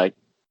just like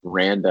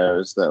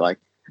randos that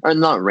or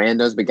not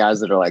randos, but guys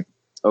that are like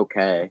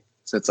okay.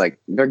 So it's like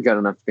they're good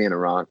enough to be in a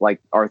rock.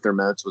 Like Arthur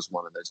Moats was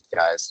one of those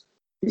guys.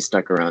 He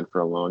stuck around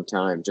for a long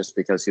time just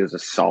because he was a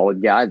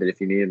solid guy that if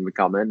you needed him to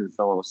come in and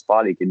fill in a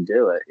spot, he could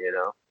do it,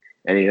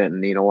 And he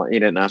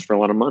didn't ask for a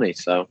lot of money,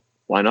 so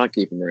why not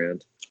keep him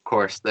around? Of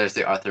course, there's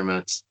the Arthur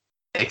Moats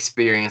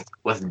experience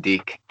with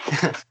Deke.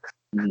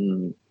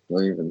 Not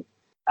even.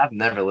 I've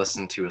never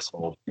listened to his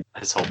whole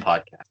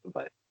podcast,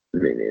 but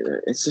me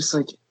neither. It's just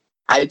like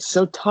it's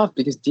so tough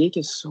because Deke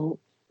is so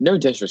no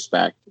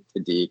disrespect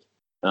to Deke.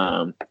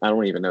 I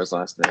don't even know his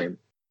last name.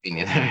 Me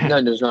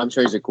neither. No, I'm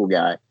sure he's a cool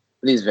guy,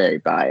 but he's very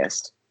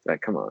biased.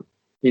 Like, come on,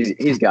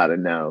 he's got to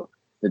know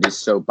that he's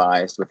so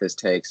biased with his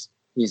takes.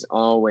 He's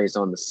always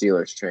on the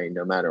Steelers train,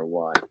 no matter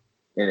what,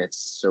 and it's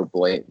so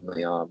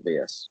blatantly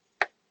obvious.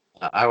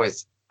 I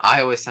always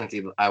sent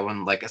you. I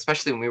wouldn't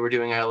especially when we were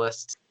doing our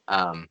lists.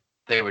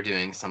 They were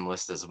doing some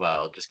lists as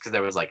well, just because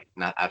there was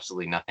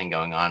absolutely nothing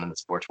going on in the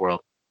sports world.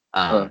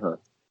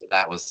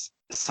 That was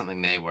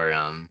something they were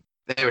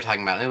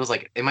talking about, and it was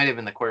it might have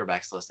been the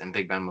quarterbacks list, and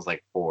Big Ben was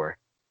 4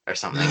 or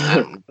something.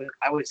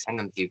 I would send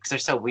them to you because they're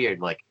so weird.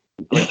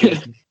 You're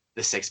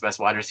the 6th best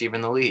wide receiver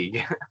in the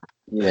league.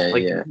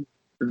 Yeah.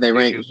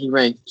 He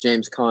ranked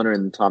James Conner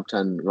in the top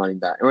 10 running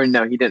back. Or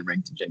no, he didn't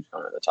rank James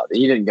Conner in the top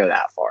 10. He didn't go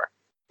that far.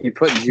 He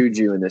put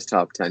Juju in this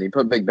top 10. He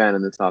put Big Ben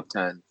in the top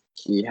 10.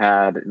 He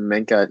had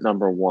Minka at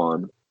number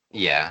 1.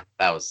 Yeah,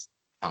 that was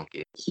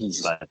funky.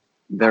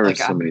 There were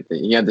so many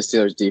things. He had the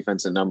Steelers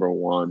defense at number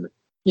 1.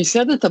 He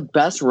said that the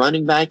best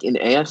running back in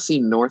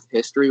AFC North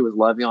history was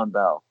Le'Veon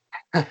Bell.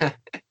 And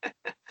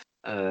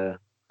I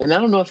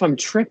don't know if I'm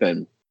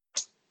tripping,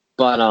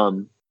 but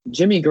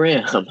Jim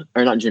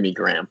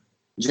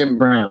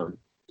Brown.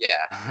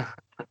 Yeah.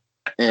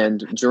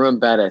 And Jerome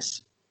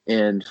Bettis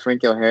and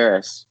Franco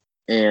Harris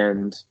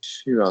and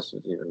who else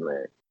was even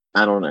there?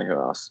 I don't know who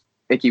else.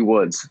 Icky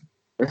Woods.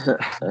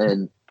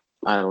 And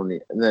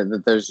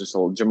there's just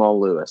Jamal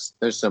Lewis.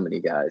 There's so many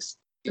guys.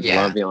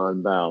 Yeah.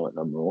 Le'Veon Bell at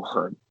number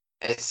 1.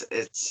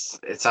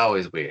 It's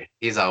always weird.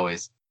 He's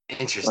always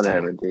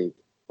interesting.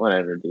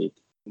 Whatever, Deke.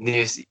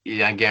 News.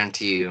 Yeah, I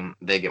guarantee you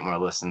they get more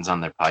listens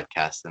on their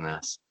podcast than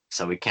us,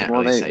 so we can't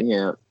really say.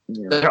 Yeah.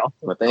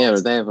 But they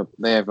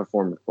have a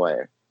former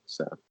player.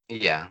 So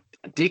yeah,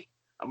 Deke.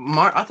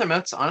 Arthur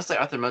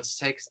Moats'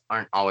 takes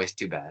aren't always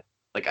too bad.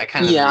 I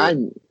kind of I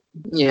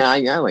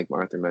like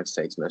Arthur Moats'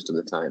 takes most of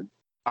the time.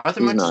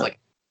 Arthur Moats is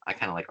I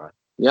kind of like Arthur.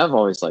 Yeah, I've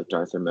always liked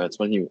Arthur Moats.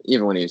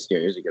 Even when he was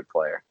here, he was a good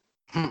player.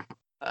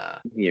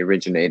 The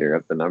originator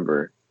of the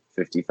number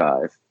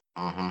 55.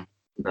 Mm-hmm.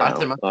 No,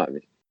 Arthur Moats.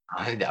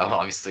 I know,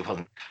 obviously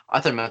wasn't.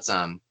 Arthur Moats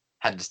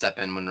had to step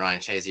in when Ryan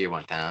Shazier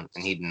went down,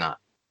 and he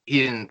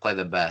didn't play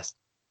the best,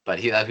 but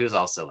he was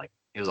also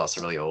He was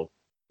also really old.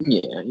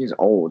 Yeah, he's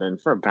old,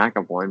 and for a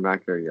backup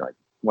linebacker, you're like,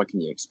 what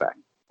can you expect?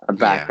 A Yeah.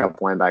 backup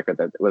linebacker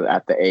that was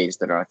at the age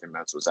that Arthur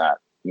Metz was at,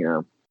 It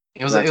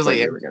was that's what what like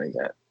you were gonna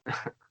get.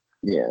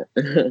 Yeah.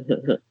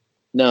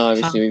 No,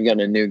 obviously we've got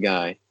a new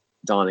guy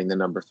donning the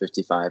number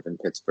 55 in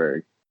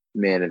Pittsburgh,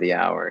 man of the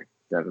hour,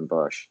 Devin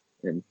Bush,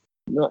 and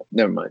no,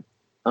 never mind.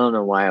 I don't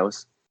know why I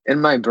was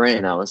in my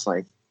brain. I was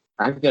like,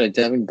 I've got a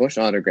Devin Bush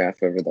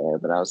autograph over there,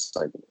 but I was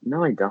like,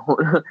 no, I don't.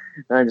 And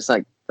I'm just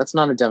like, that's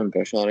not a Devin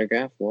Bush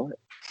autograph. What?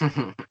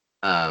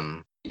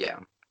 Yeah.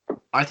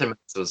 Arthur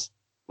Metz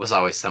was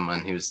always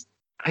someone he was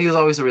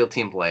always a real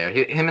team player.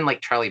 Him and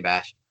like Charlie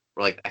Batch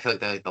were like I feel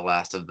like they're like the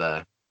last of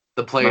the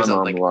My players that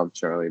mom like loved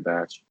Charlie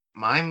Batch.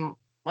 my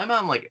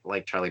mom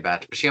like Charlie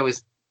Batch, but she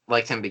always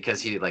liked him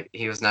because he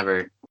was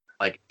never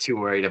like too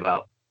worried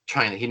about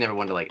he never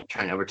wanted to like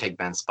try and overtake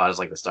Ben's spot as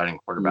like the starting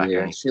quarterback or Yeah,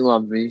 anything. she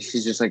loved me.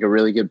 She's just like a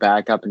really good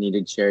backup, and he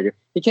did charity.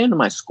 He came to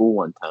my school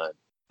one time.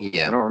 I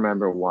Yeah. don't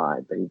remember why,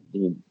 but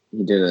he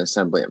did an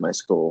assembly at my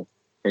school,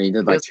 and he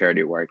did like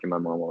charity work, and my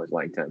mom always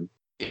liked him.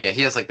 Yeah,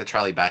 he has like the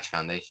Charlie Batch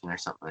Foundation or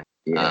something.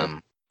 Yeah.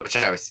 Which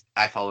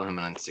I follow him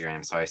on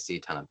Instagram, so I see a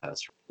ton of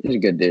posts. He's a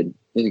good dude.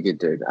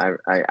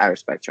 I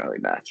respect Charlie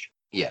Batch.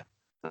 Yeah.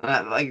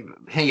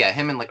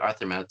 Him and like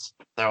Arthur Motes,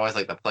 they're always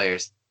like the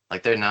players.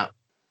 Like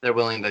they're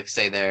willing to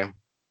stay there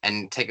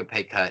and take a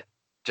pay cut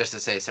just to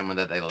say someone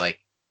that they like.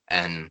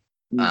 And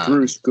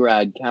Bruce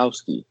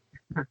Gradkowski,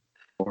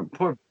 or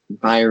poor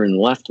Byron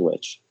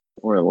Leftwich,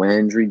 or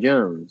Landry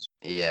Jones.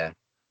 Yeah,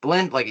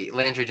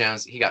 Landry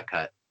Jones, he got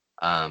cut.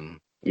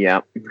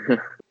 Yeah.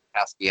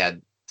 Kowski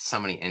had so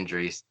many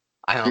injuries.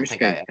 I don't Bruce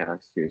think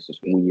Gradkowski is just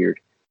weird.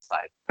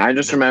 Side. I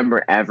just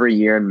remember every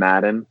year in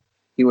Madden,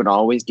 he would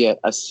always get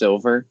a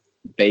silver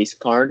base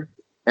card.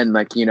 And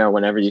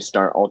whenever you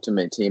start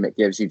Ultimate Team, it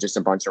gives you just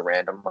a bunch of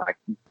random like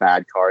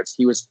bad cards.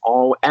 He was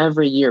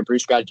every year.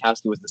 Bruce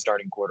Gradkowski was the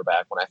starting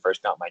quarterback when I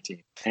first got my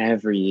team.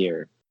 Every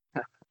year.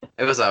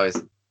 It was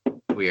always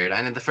weird.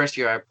 I know the first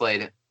year I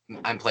played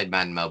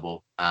Madden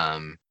Mobile.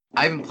 I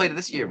haven't played it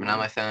this year, but now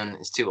my phone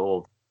is too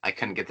old. I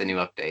couldn't get the new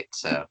update,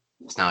 so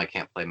now I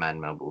can't play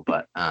Madden Mobile.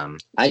 But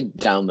I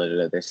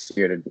downloaded it this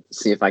year to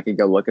see if I could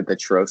go look at the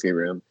trophy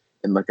room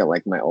and look at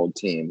like my old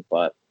team,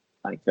 but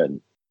I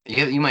couldn't.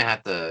 You might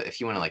have to, if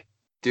you want to like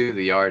do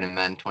the yard in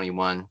Madden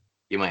 21,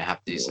 you might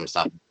have to do some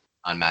stuff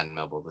on Madden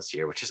Mobile this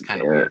year, which is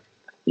kind of weird.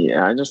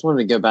 Yeah, I just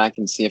wanted to go back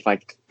and see if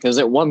because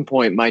at one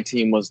point my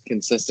team was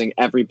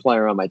every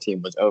player on my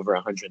team was over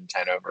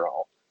 110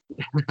 overall.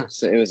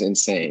 So it was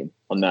insane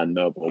on Madden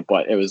Mobile,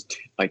 but it was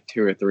like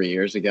 2 or 3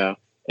 years ago,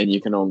 and you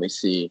can only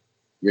see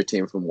your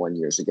team from 1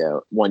 year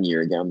ago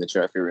in the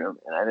trophy room,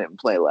 and I didn't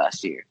play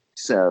last year,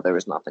 so there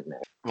was nothing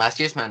there.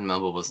 Last year's Madden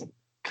Mobile was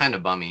kind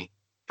of bummy.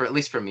 At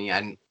least for me,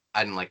 I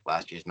didn't like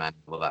last year's Madden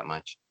Mobile that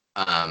much.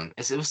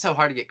 It was so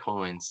hard to get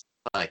coins.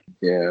 Like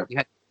you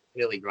had to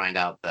really grind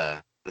out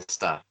the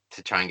stuff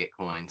to try and get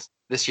coins.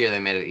 This year they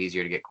made it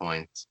easier to get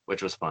coins,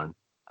 which was fun.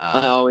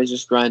 I always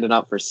just grind it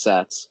out for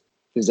sets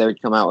because they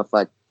would come out with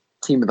like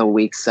team of the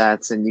week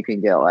sets, and you can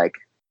get like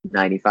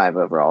 95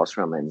 overalls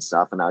from it and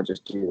stuff. And I would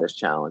just do those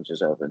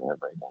challenges over and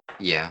over again.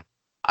 Yeah,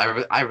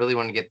 I really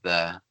want to get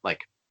the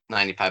like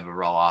 95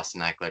 overall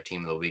Austin Eckler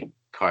team of the week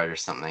card or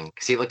something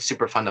because he looked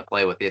super fun to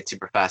play with. He had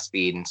super fast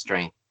speed and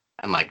strength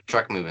and like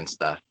truck move and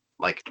stuff.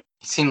 Like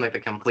he seemed like the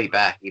complete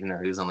back, even though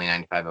he was only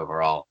 95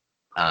 overall.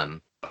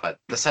 But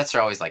the sets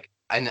are always like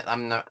I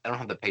don't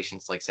have the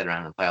patience to like sit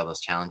around and play all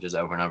those challenges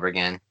over and over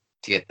again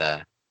to get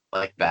the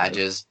like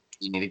badges.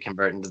 You need to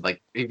convert into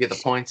like you get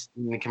the points,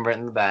 you need to convert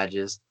into the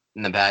badges,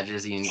 and the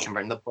badges you need to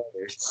convert into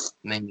players,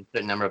 and then you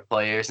put a number of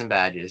players and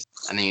badges,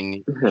 and then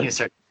you need to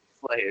start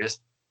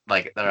players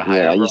like that are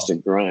higher. Yeah, I used to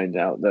grind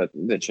out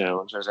the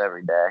challenges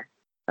every day.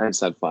 I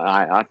just had fun.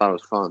 I thought it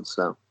was fun,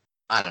 so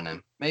I don't know.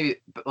 Maybe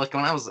but like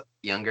when I was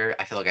younger,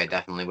 I feel like I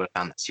definitely would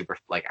have found that super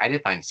like I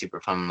did find it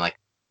super fun like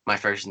my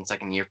first and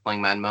second year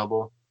playing Madden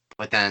Mobile,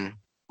 but then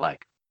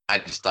like I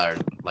just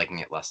started liking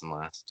it less and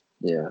less.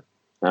 Yeah,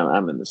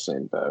 I'm in the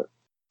same boat.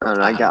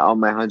 I got all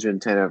my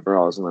 110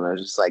 overalls, and then I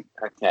was just like,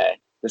 okay,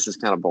 this is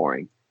kind of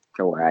boring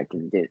to where I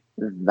can get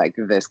like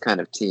this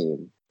kind of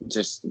team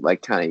just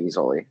like kind of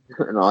easily.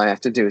 And all I have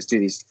to do is do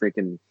these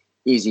freaking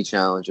easy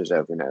challenges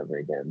over and over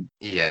again.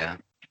 Yeah.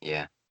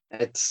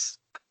 That's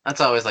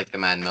always like the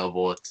Madden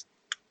Mobile.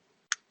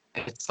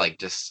 It's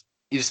like you just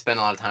spend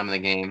a lot of time in the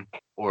game,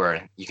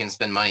 or you can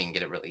spend money and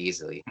get it really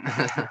easily.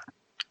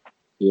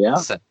 Yeah.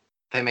 So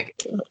they make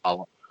a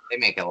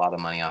lot of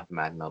money off of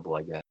Madden Mobile,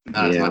 I guess.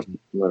 Not as much.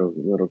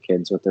 Little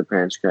kids with their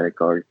parents' credit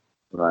card,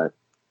 but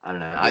I don't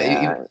know.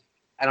 Yeah.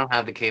 I don't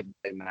have the cable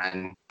to play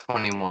Madden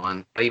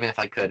 21, but even if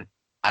I could,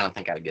 I don't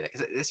think I'd get it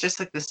because it's just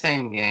like the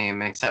same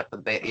game except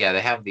that they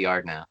have the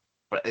art now,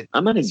 but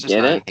I'm gonna it's just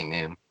get not it. anything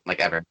new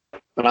like ever.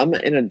 But I'm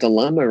in a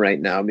dilemma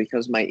right now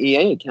because my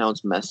EA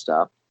account's messed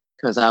up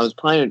because I was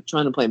trying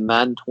to play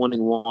Madden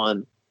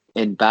 21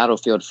 in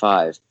Battlefield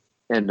 5,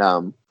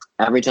 and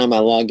every time I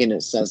log in,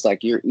 it says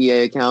like your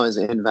EA account is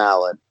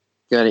invalid.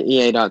 Go to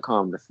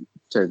EA.com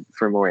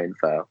for more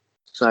info.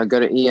 So I go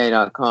to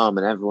EA.com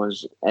and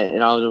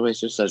it always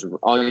just says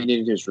all you need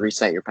to do is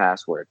reset your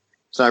password.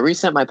 So I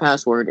reset my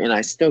password and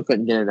I still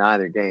couldn't get into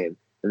either game.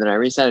 And then I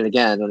reset it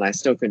again and I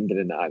still couldn't get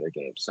into either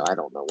game. So I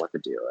don't know what the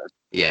deal is.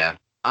 Yeah,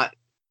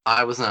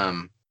 I was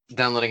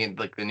downloading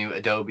like the new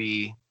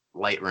Adobe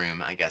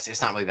Lightroom. I guess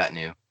it's not really that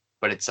new,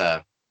 but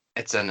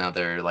it's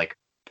another like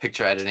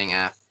picture editing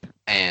app,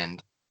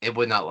 and it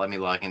would not let me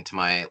log into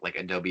my like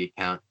Adobe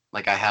account.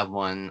 Like I have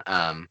one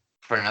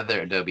for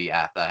another Adobe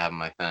app that I have on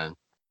my phone,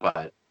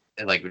 but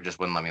it like just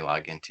wouldn't let me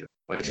log into it,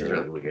 which is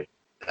really weird.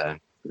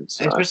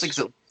 Especially because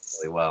it looks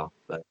really well.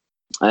 But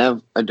I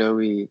have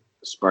Adobe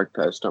Spark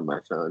Post on my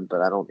phone,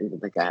 but I don't even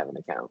think I have an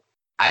account.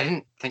 I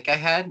didn't think I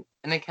had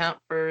an account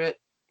for it.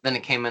 Then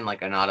it came in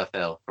like an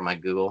autofill for my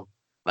Google.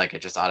 Like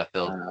it just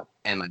autofilled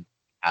in my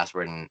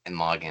password and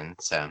login.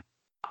 So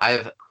I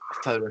have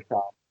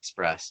Photoshop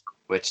Express,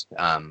 which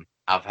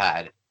I've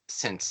had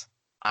since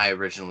I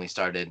originally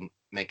started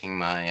making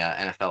my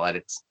NFL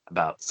edits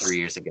about 3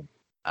 years ago.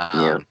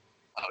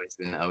 Always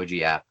been an OG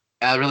app.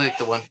 I really like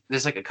the one.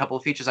 There's like a couple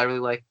of features I really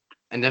like,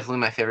 and definitely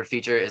my favorite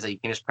feature is that you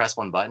can just press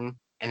one button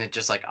and it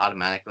just like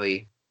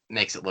automatically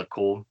makes it look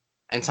cool.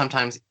 And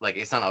sometimes like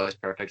it's not always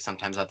perfect.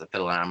 Sometimes I have to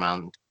fiddle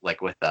around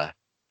like with the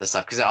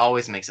stuff because it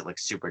always makes it look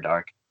super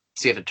dark.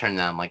 So you have to turn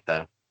down like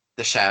the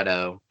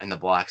shadow and the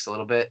blacks a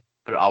little bit,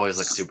 but it always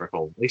looks super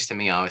cool. At least to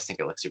me, I always think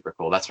it looks super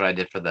cool. That's what I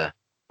did for the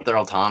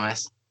Earl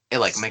Thomas. It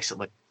like makes it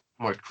look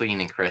more clean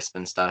and crisp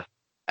and stuff.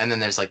 And then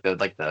there's like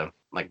the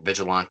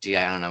vigilante.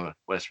 I don't know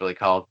what it's really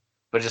called,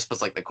 but it just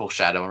puts like the cool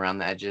shadow around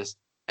the edges.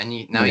 And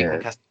you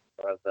can custom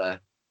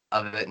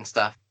of it and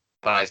stuff.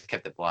 But I just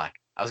kept it black.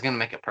 I was gonna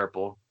make it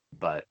purple,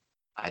 but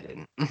I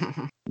didn't.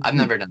 I've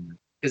never done that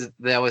because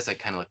they always like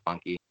kind of look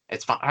funky.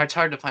 It's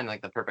hard to find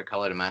like the perfect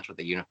color to match with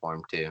the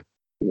uniform too.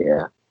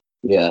 Yeah,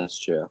 that's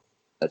true.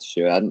 That's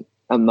true.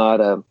 I'm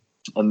not a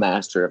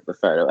master of the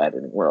photo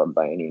editing world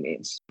by any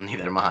means.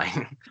 Neither am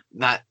I.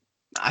 Not.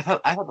 I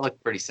thought it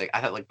looked pretty sick.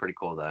 I thought it looked pretty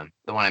cool though.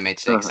 The one I made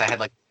today, because I had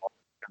like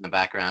in the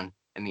background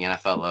and the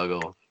NFL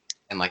logo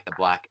and like the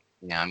black.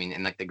 Yeah, I mean,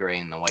 and like the gray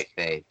and the white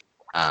fade.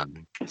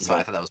 So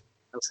I thought that was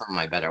some of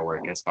my better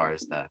work as far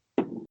as the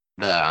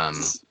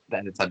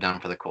edits I've done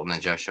for the Colton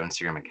and Joe Show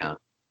Instagram account.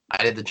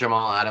 I did the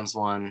Jamal Adams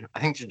one. I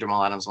think the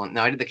Jamal Adams one.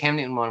 No, I did the Cam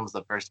Newton one was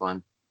the first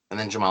one, and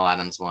then Jamal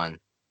Adams one.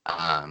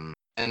 And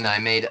I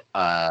made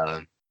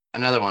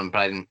another one, but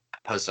I didn't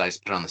post it. I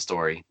just put it on the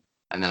story,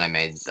 and then I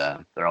made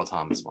the Earl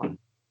Thomas one.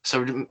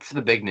 So for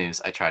the big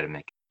news, I try to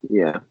make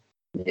it.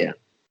 Yeah.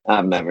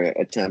 I've never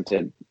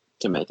attempted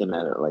to make an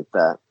edit like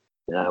that,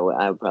 and I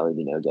would probably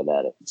be no good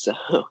at it. So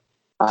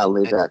I'll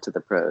leave that to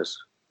the pros.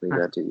 Leave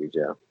that to you,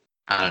 Joe.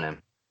 I don't know.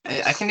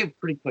 I can do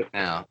pretty quick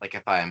now. Like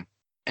if I'm,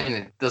 and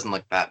it doesn't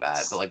look that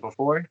bad, but like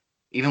before,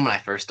 even when I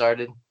first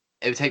started,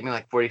 it would take me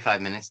like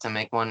 45 minutes to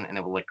make one, and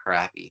it would look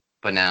crappy.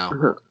 But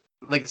now,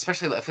 like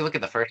especially if you look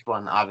at the first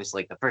one,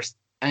 obviously like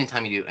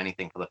anytime you do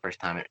anything for the first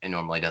time, it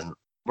normally doesn't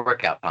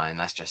work out fine.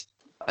 That's just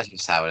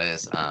how it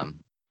is.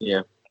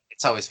 Yeah.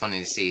 It's always funny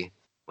to see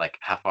like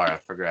how far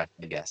I've progressed,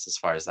 I guess, as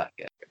far as that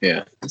goes.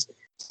 Yeah.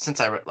 Since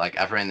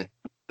I've ran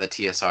the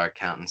TSR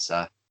account and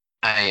stuff,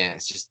 I've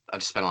just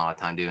spent a lot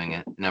of time doing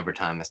it, and over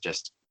time it's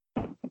just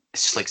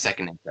like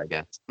second nature, I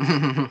guess.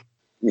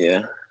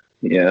 Yeah.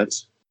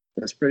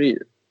 That's pretty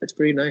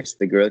nice.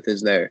 The growth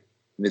is there,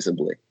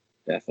 visibly,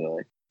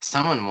 definitely.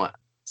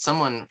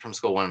 Someone from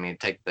school wanted me to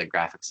take the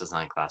graphics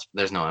design class, but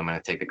there's no way I'm going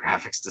to take the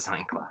graphics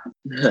design class.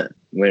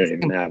 We don't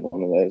even have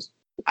one of those.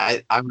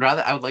 I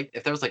would like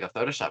if there was like a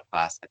Photoshop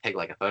class, I'd take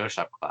like a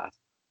Photoshop class,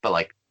 but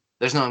like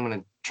there's no I'm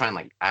going to try and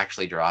like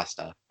actually draw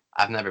stuff.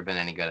 I've never been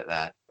any good at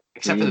that,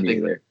 except for the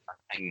big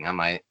hanging on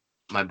my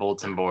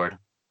bulletin board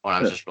when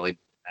I was just really.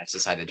 I just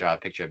decided to draw a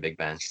picture of Big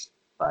Ben,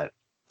 but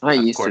I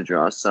used to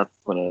draw stuff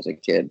when I was a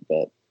kid,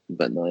 but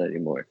not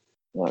anymore.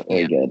 Not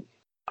really good.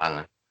 I don't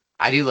know.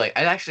 I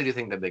actually do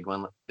think the Big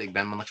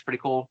Ben one looks pretty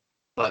cool,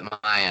 but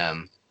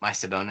my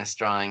Sabonis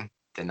drawing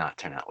did not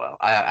turn out well.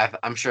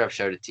 I'm sure I've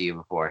showed it to you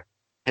before.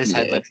 His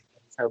head looks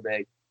so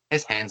big.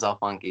 His hands all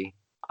funky.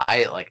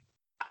 I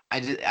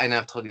know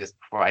I've told you this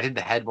before. I did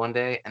the head one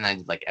day, and I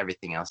did like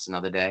everything else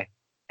another day,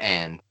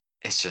 and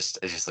it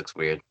just looks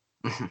weird.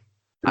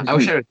 I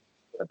wish I would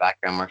do the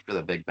background work for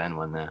the Big Ben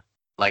one though.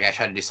 Like I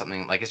tried to do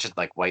something like it's just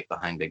like white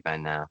behind Big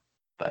Ben now,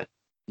 but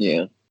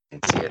yeah, I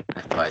can see it.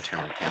 That's why I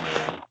turn my camera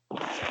around.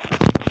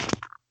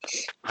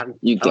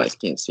 You guys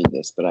can't see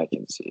this, but I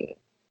can see it.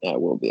 I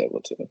will be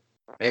able to.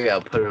 Maybe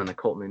I'll put it on the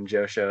Colton and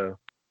Joe Show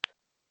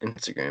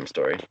Instagram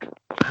story.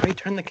 How do you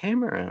turn the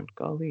camera around?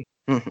 Golly.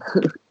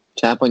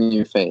 Tap on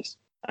your face.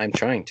 I'm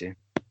trying to.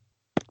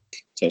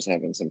 Just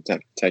having some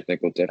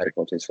technical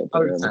difficulties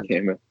flipping around the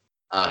camera.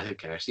 Who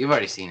cares? You've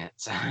already seen it,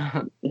 so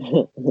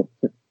it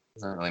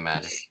doesn't really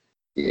matter.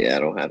 Yeah, I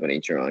don't have any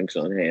drawings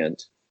on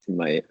hand from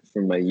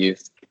my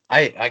youth.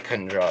 I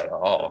couldn't draw at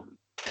all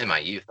in my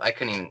youth. I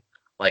couldn't even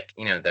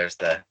there's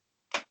the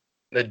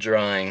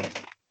drawing,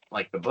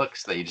 like the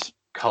books that you just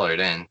colored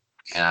in,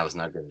 and I was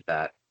not good at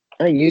that.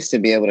 I used to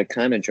be able to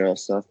kind of draw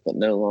stuff, but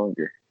no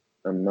longer.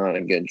 I'm not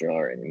a good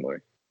drawer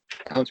anymore.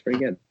 That was pretty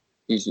good.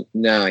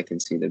 Now I can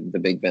see the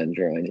Big Ben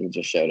drawing. He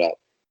just showed up.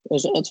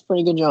 It's a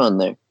pretty good drawing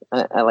there.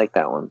 I like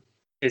that one.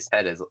 His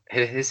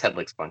head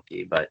looks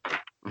funky, but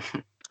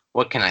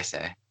what can I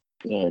say?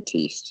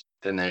 Artiste.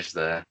 Then there's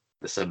the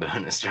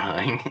Sabonis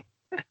drawing.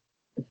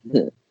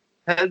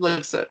 Head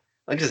looks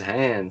like his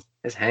hands.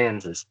 His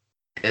hands is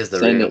the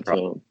Send real it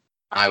problem. to him.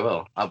 I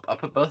will. I'll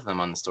put both of them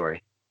on the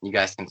story. You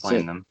guys can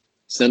claim them.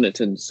 Send it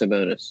to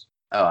Sabonis.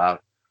 Oh,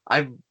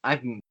 I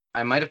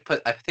might have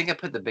put. I think I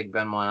put the Big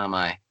Ben one on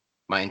my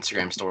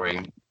Instagram story,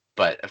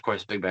 but of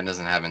course Big Ben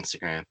doesn't have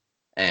Instagram,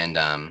 and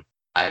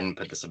I didn't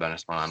put the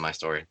Sabonis one on my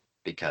story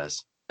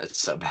because it's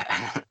so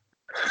bad.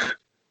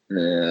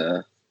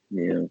 Yeah.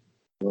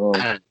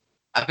 Well,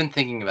 I've been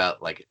thinking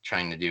about like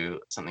trying to do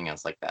something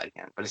else like that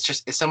again, but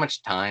it's so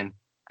much time,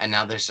 and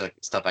now there's like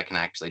stuff I can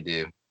actually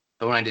do.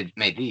 But when I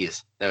made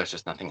these, there was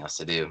just nothing else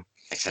to do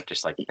except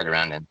just like sit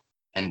around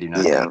and do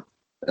nothing. yeah.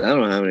 I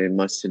don't have any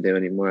much to do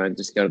anymore. I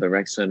just go to the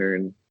rec center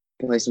and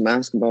play some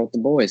basketball with the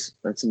boys.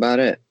 That's about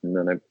it. And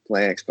then I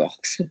play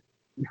Xbox.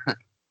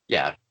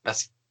 Yeah,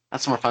 that's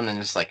more fun than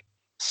just like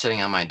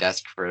sitting on my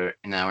desk for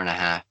an hour and a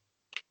half,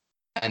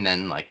 and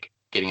then like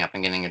getting up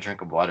and getting a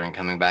drink of water and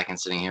coming back and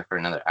sitting here for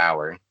another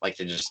hour. Like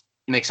to just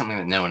make something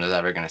that no one is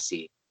ever gonna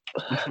see.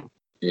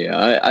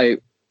 Yeah,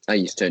 I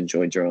used to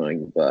enjoy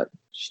drawing, but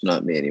it's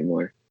not me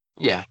anymore.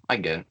 Yeah, I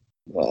get it.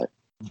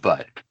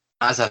 But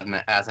As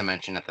I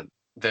mentioned at the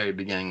very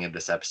beginning of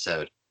this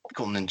episode, the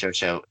Colton and Joe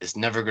Show is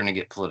never going to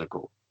get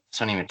political.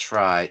 So don't even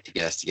try to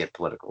get us to get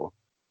political,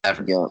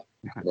 ever. yeah,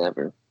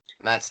 never.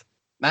 That's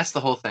the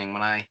whole thing.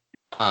 When I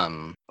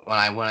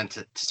wanted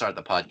to start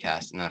the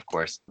podcast, and then of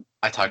course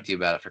I talked to you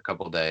about it for a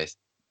couple of days,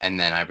 and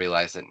then I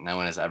realized that no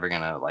one is ever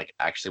gonna like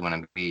actually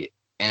want to be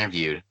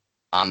interviewed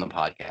on the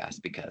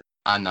podcast because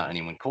I'm not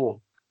anyone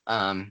cool.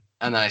 And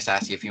then I just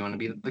asked you if you want to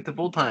be like the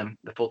full time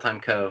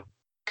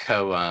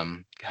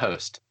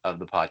host of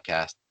the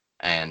podcast,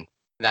 and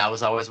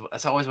that's always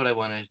what I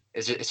wanted.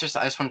 It's just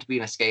I just wanted to be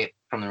an escape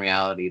from the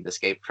reality, the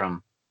escape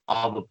from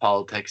all the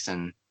politics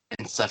and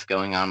stuff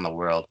going on in the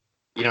world.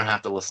 You don't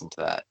have to listen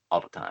to that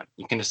all the time.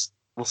 You can just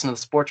listen to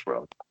the sports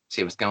world,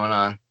 see what's going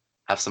on,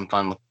 have some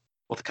fun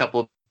with a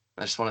couple.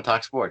 I just want to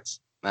talk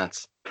sports.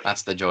 That's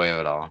the joy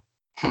of it all.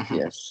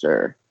 Yes,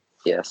 sir.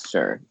 Yes,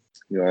 sir.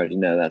 You already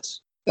know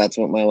that's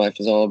what my life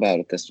is all about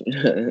at this.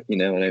 You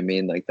know what I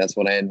mean? Like that's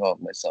what I involve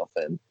myself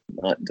in.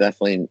 Not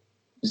definitely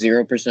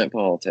 0%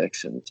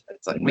 politics and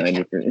It's like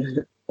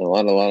 90%. A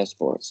lot of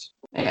sports.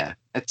 Yeah,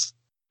 it's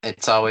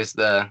always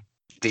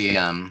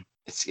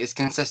it's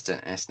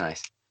consistent and it's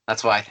nice.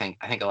 That's why I think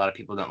a lot of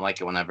people don't like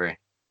it whenever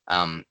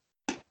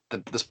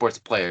the sports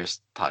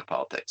players talk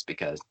politics,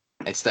 because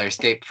it's their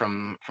escape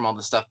from all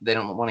the stuff they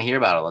don't want to hear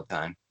about all the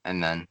time.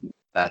 And then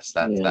that's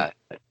that.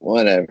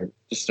 Whatever.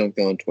 Just don't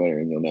go on Twitter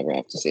and you'll never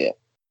have to see it.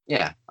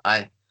 Yeah,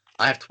 I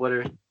have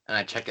Twitter and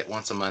I check it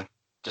once a month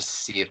just to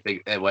see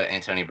if what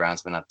Antonio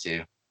Brown's been up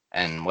to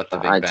and what the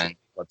Big Ben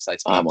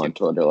website's been I'm up on to.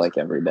 Twitter like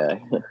every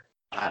day.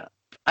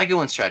 I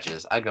go in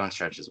stretches. I go in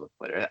stretches with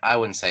Twitter. I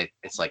wouldn't say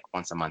it's like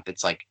once a month.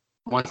 It's like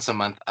once a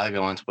month I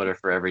go on Twitter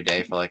for every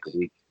day for like a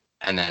week,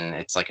 and then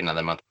it's like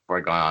another month before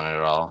I go on it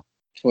at all.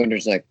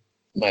 Twitter's like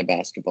my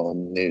basketball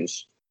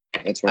news.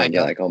 That's where I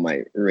get like all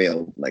my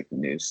real like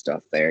news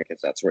stuff there,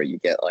 because that's where you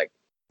get like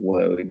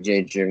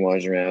JJ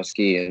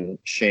Wojnarowski and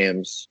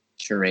Shams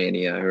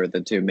Charania, who are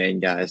the two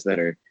main guys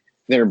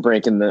they're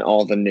breaking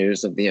all the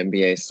news of the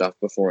NBA stuff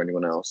before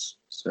anyone else.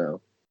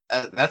 So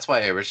that's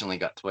why I originally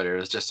got Twitter. It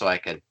was just so I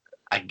could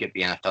get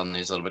the NFL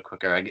news a little bit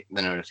quicker. I get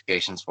the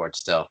notifications for it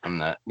still from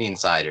the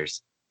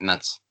insiders, and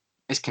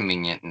it's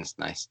convenient and it's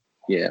nice.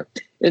 Yeah,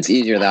 it's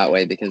easier that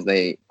way because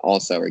they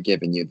also are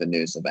giving you the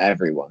news of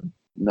everyone,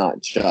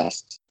 not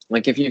just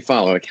like if you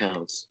follow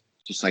accounts,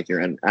 just like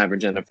your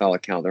average NFL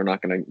account, they're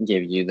not going to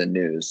give you the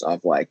news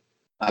of like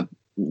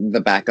the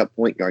backup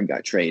point guard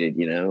got traded.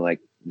 You know, like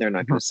they're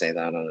not going to say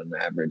that on an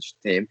average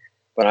team.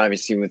 But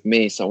obviously, with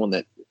me, someone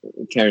that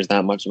cares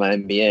that much about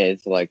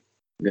NBA to like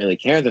really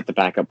care that the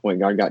backup point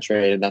guard got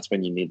traded, that's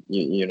when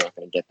you're not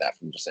going to get that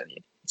from just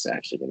any. It's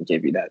actually going to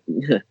give you that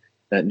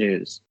that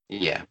news.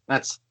 Yeah,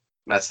 that's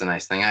the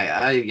nice thing.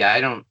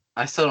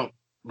 I still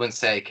wouldn't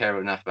say I care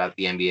enough about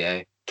the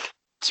NBA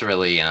to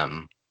really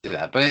do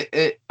that, but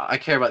I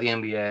care about the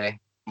NBA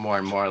more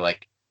and more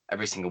like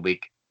every single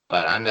week.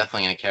 But I'm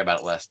definitely gonna care about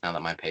it less now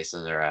that my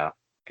Pacers are out.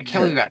 I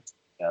can't believe that.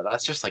 Yeah,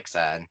 that's just like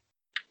sad.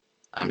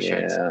 I'm sure.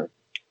 Yeah,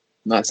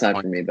 not sad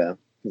for me though,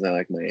 because I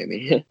like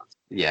Miami.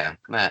 Yeah,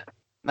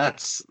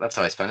 that's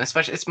always fun.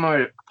 Especially it's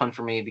more fun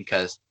for me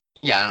because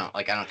I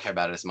don't care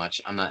about it as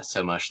much. I'm not so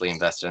emotionally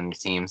invested in the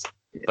teams.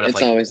 But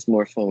it's always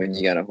more fun when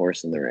you got a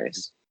horse in the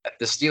race. When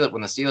the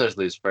Steelers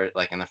lose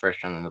like in the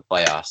first round of the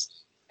playoffs,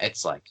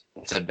 it's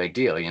a big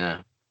deal, you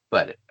know.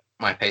 But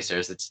my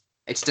Pacers,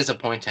 it's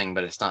disappointing,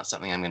 but it's not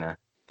something I'm gonna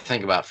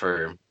think about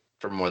for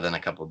more than a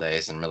couple of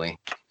days and really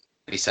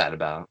be sad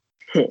about.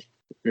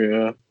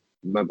 Yeah,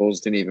 my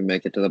Bulls didn't even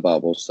make it to the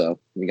bubble, so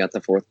we got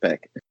the 4th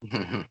pick.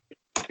 Who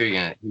do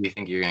you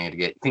think you're gonna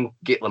get? You think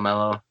get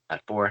LaMelo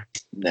at 4?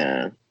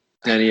 Nah,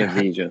 Danny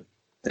Avdija.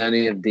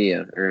 Danny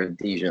Avdia, or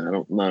Avdija.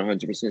 I'm not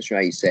 100% sure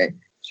how you say it.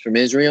 He's from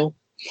Israel.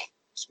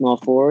 Small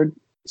forward.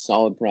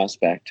 Solid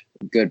prospect.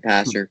 Good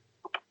passer.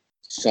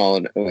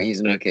 Solid. Oh, he's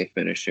an okay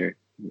finisher.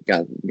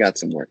 Got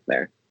some work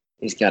there.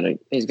 He's got a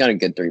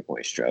good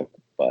 3-point stroke,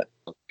 but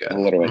a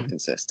little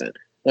inconsistent.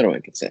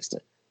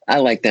 I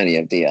like Danny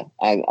Avdia.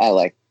 I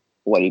like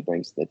what he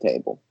brings to the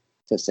table,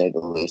 to say the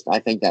least. I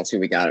think that's who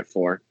we got it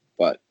for,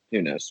 but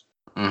who knows?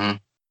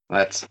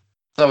 It's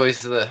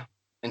always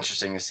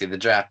interesting to see. The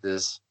draft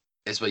is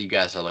what you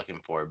guys are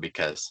looking for,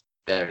 because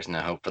there's no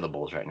hope for the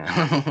Bulls right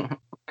now.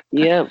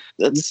 Yeah,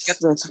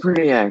 that's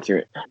pretty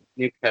accurate.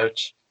 New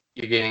coach.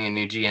 You're getting a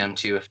new GM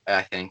too,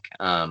 I think.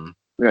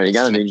 Right, you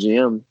got a new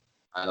GM.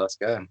 That's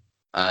good.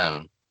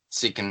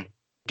 So you can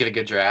get a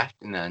good draft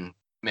and then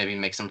maybe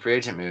make some free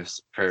agent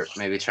moves for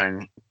maybe try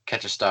and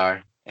catch a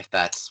star if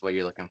that's what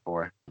you're looking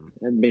for.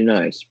 That'd be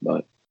nice,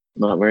 but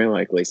not very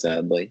likely,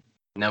 sadly.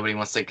 Nobody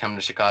wants to come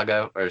to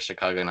Chicago, or is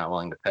Chicago not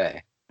willing to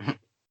pay?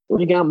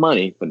 We got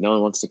money, but no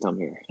one wants to come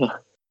here.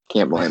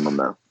 Can't blame them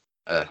though.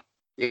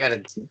 You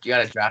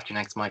gotta draft your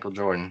next Michael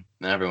Jordan,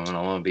 and everyone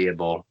will want to be a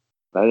Bull.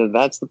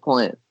 That's the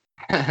plan.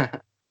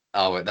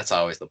 Oh, that's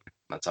always the plan.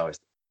 That's always.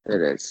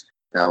 It is.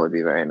 That would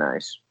be very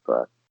nice,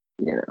 but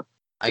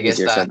I guess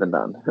easier said than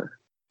done.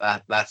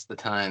 That's the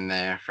time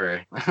there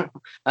for.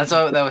 That's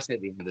all that was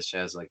at the end of the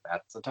show. Is like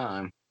that's the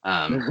time.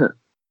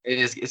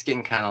 It's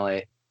getting kind of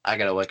late. I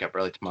gotta wake up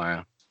early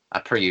tomorrow,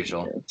 per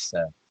usual. Yeah.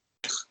 So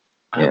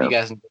I hope you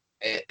guys,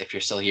 if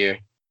you're still here,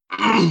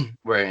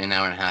 we're an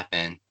hour and a half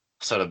in,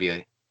 so it'll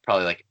be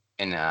probably like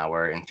an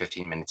hour and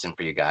 15 minutes in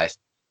for you guys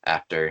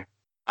after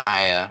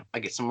I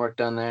get some work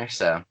done there.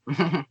 So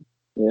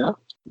yeah,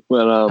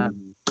 well,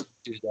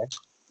 Tuesday.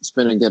 It's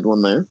been a good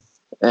one there.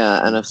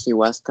 NFC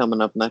West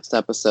coming up next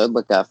episode.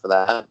 Look out for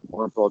that.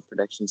 More bold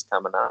predictions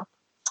coming up.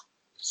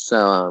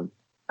 So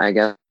I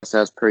guess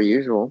as per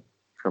usual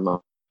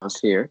from us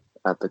here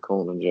at the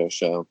Coltin and Joe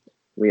Show,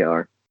 we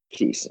are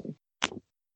peacing.